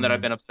one that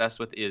I've been obsessed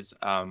with is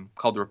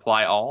called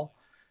Reply All.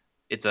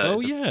 It's a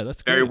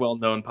that's very great. well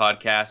known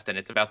podcast, and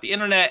it's about the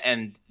internet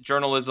and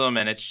journalism,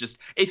 and it's just,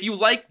 if you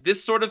like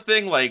this sort of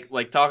thing,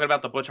 like talking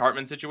about the Butch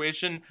Hartman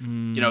situation,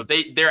 you know,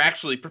 they're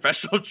actually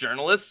professional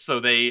journalists, so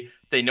they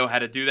know how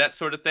to do that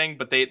sort of thing,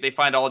 but they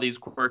find all these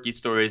quirky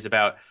stories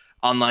about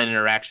online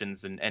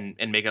interactions and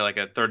make it like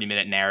a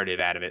 30-minute narrative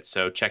out of it.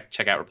 So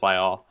check out Reply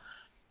All.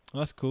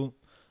 That's cool.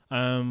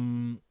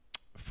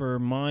 For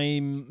my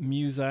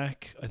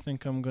music, I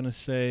think I'm gonna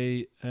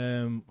say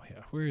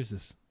where is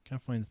this?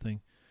 Can't find the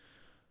thing.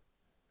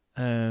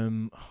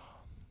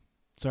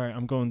 Sorry,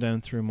 I'm going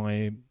down through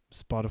my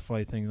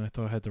Spotify thing, and I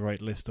thought I had the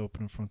right list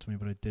open in front of me,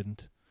 but I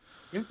didn't.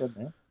 You're good,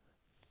 man.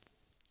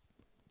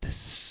 This is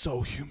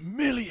so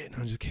humiliating.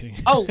 I'm just kidding.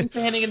 Oh,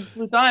 Lisa Hannigan's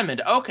Blue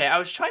Diamond. Okay, I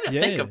was trying to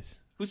think of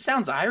who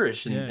sounds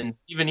Irish in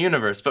Steven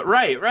Universe, but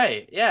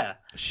right, yeah.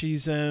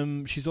 She's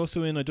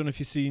also in, I don't know if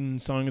you've seen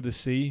Song of the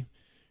Sea.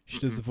 She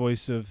does the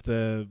voice of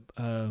the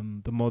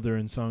mother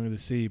in Song of the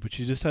Sea, but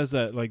she just has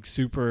that like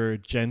super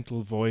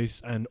gentle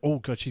voice. And oh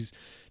god, do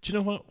you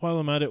know what? While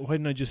I'm at it, why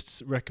didn't I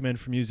just recommend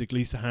for music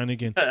Lisa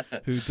Hannigan,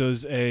 who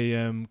does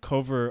a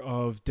cover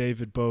of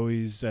David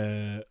Bowie's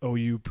 "Oh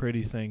You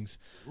Pretty Things,"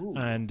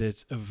 and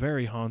it's a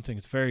very haunting.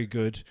 It's very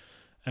good.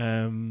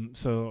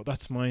 So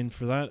that's mine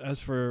for that. As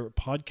for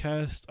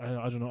podcast,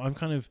 I don't know. I'm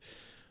kind of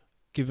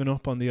giving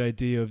up on the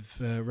idea of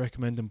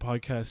recommending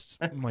podcasts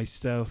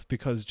myself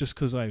because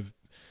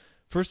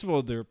first of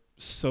all, they're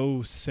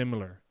so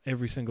similar.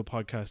 Every single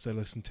podcast I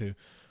listen to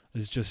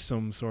is just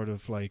some sort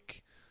of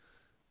like,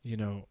 you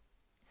know,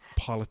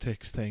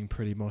 politics thing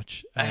pretty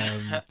much.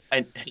 I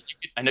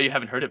know you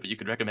haven't heard it, but you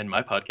could recommend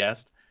my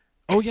podcast.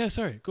 Oh yeah,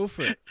 sorry. Go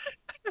for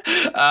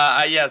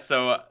it.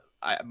 So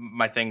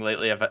my thing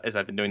lately is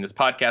I've been doing this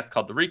podcast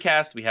called The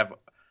Recast.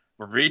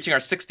 We're reaching our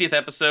 60th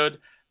episode.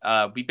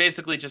 We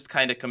basically just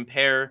kind of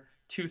compare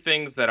two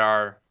things that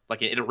are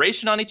like an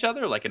iteration on each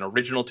other, like an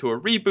original to a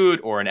reboot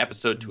or an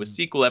episode to a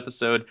sequel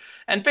episode.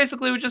 And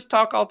basically we just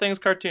talk all things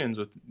cartoons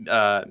with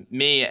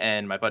me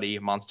and my buddy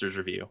Monsters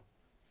Review.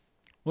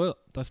 Well,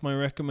 that's my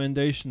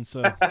recommendation.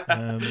 So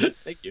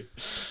thank you.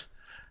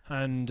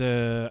 And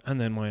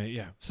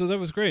then so that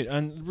was great.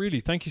 And really,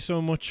 thank you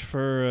so much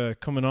for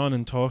coming on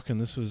and talking.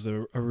 This was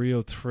a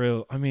real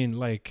thrill. I mean,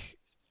 like,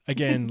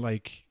 again,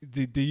 like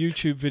the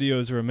YouTube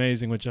videos are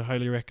amazing, which I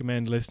highly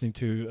recommend listening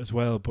to as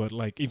well. But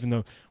like, even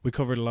though we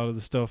covered a lot of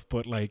the stuff,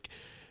 but like,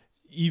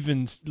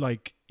 even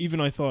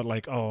I thought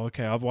like, oh,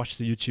 okay, I've watched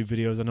the YouTube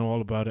videos, I know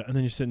all about it. And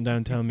then you're sitting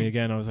down telling me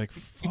again, I was like,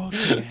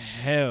 fucking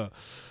hell.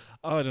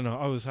 I don't know.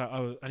 I was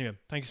anyway.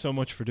 Thank you so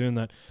much for doing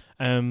that.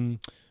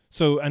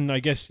 So, and I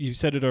guess you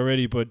said it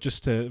already, but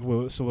just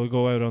we'll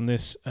go out on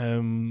this.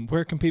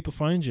 Where can people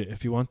find you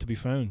if you want to be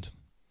found?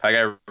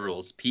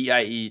 PIEGUYRULZ.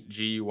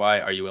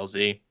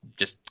 PIEGYRULZ.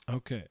 Just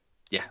okay.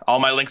 Yeah, all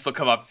my links will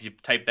come up if you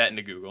type that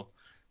into Google.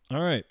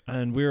 All right,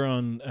 and we're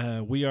on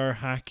We Are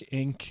Hack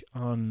Inc.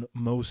 on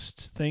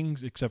most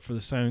things except for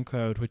the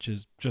SoundCloud, which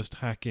is just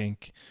Hack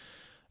Inc.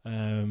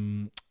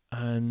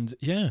 And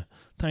yeah,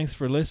 thanks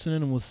for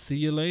listening, and we'll see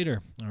you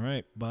later. All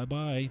right, bye.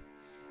 Bye,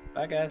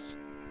 guys.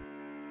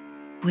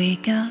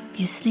 Wake up,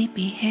 you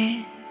sleepy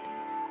head.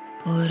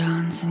 Put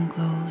on some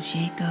clothes,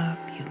 shake up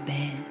your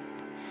bed.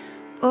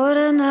 Put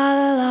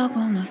another log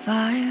on the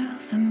fire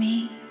for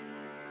me.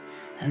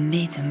 I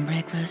made some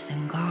breakfast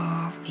and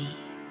coffee.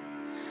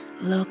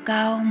 Look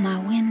out my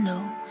window,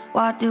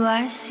 what do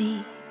I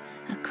see?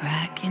 A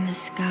crack in the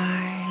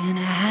sky and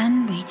a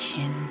hand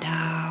reaching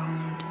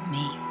down to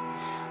me.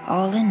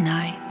 All the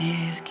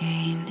nightmares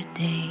came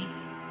today.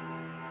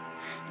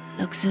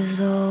 Looks as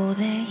though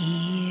they're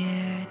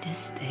here to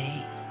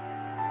stay.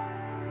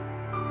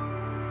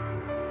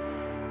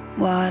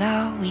 What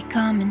are we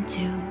coming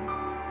to?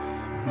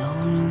 No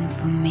room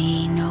for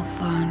me, no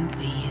fun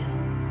for you.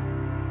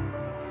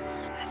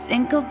 I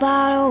think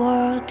about a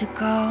world to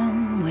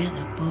come where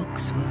the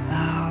books were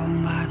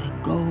found by the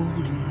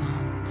golden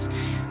ones,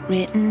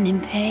 written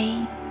in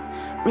pain,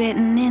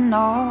 written in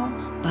awe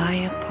by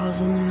a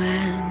puzzled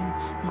man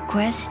who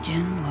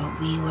questioned what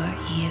we were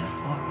here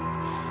for.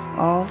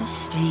 All the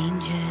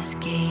strangers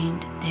came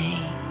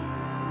today.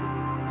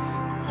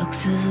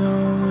 Looks as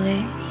though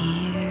they're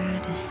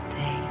here to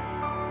stay.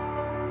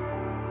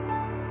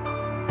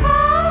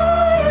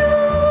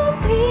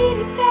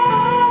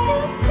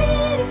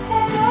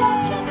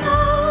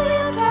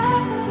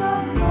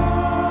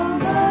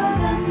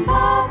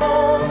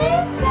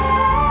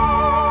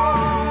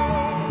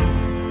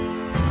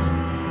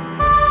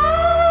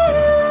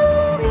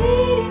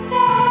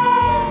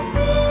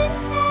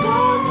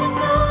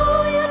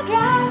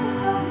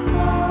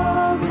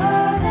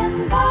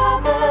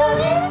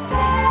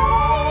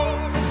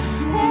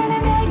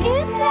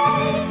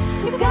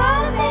 You got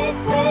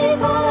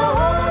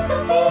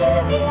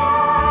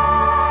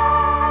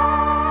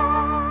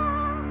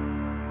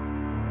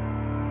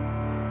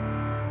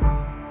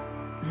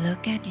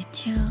Look at your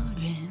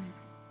children.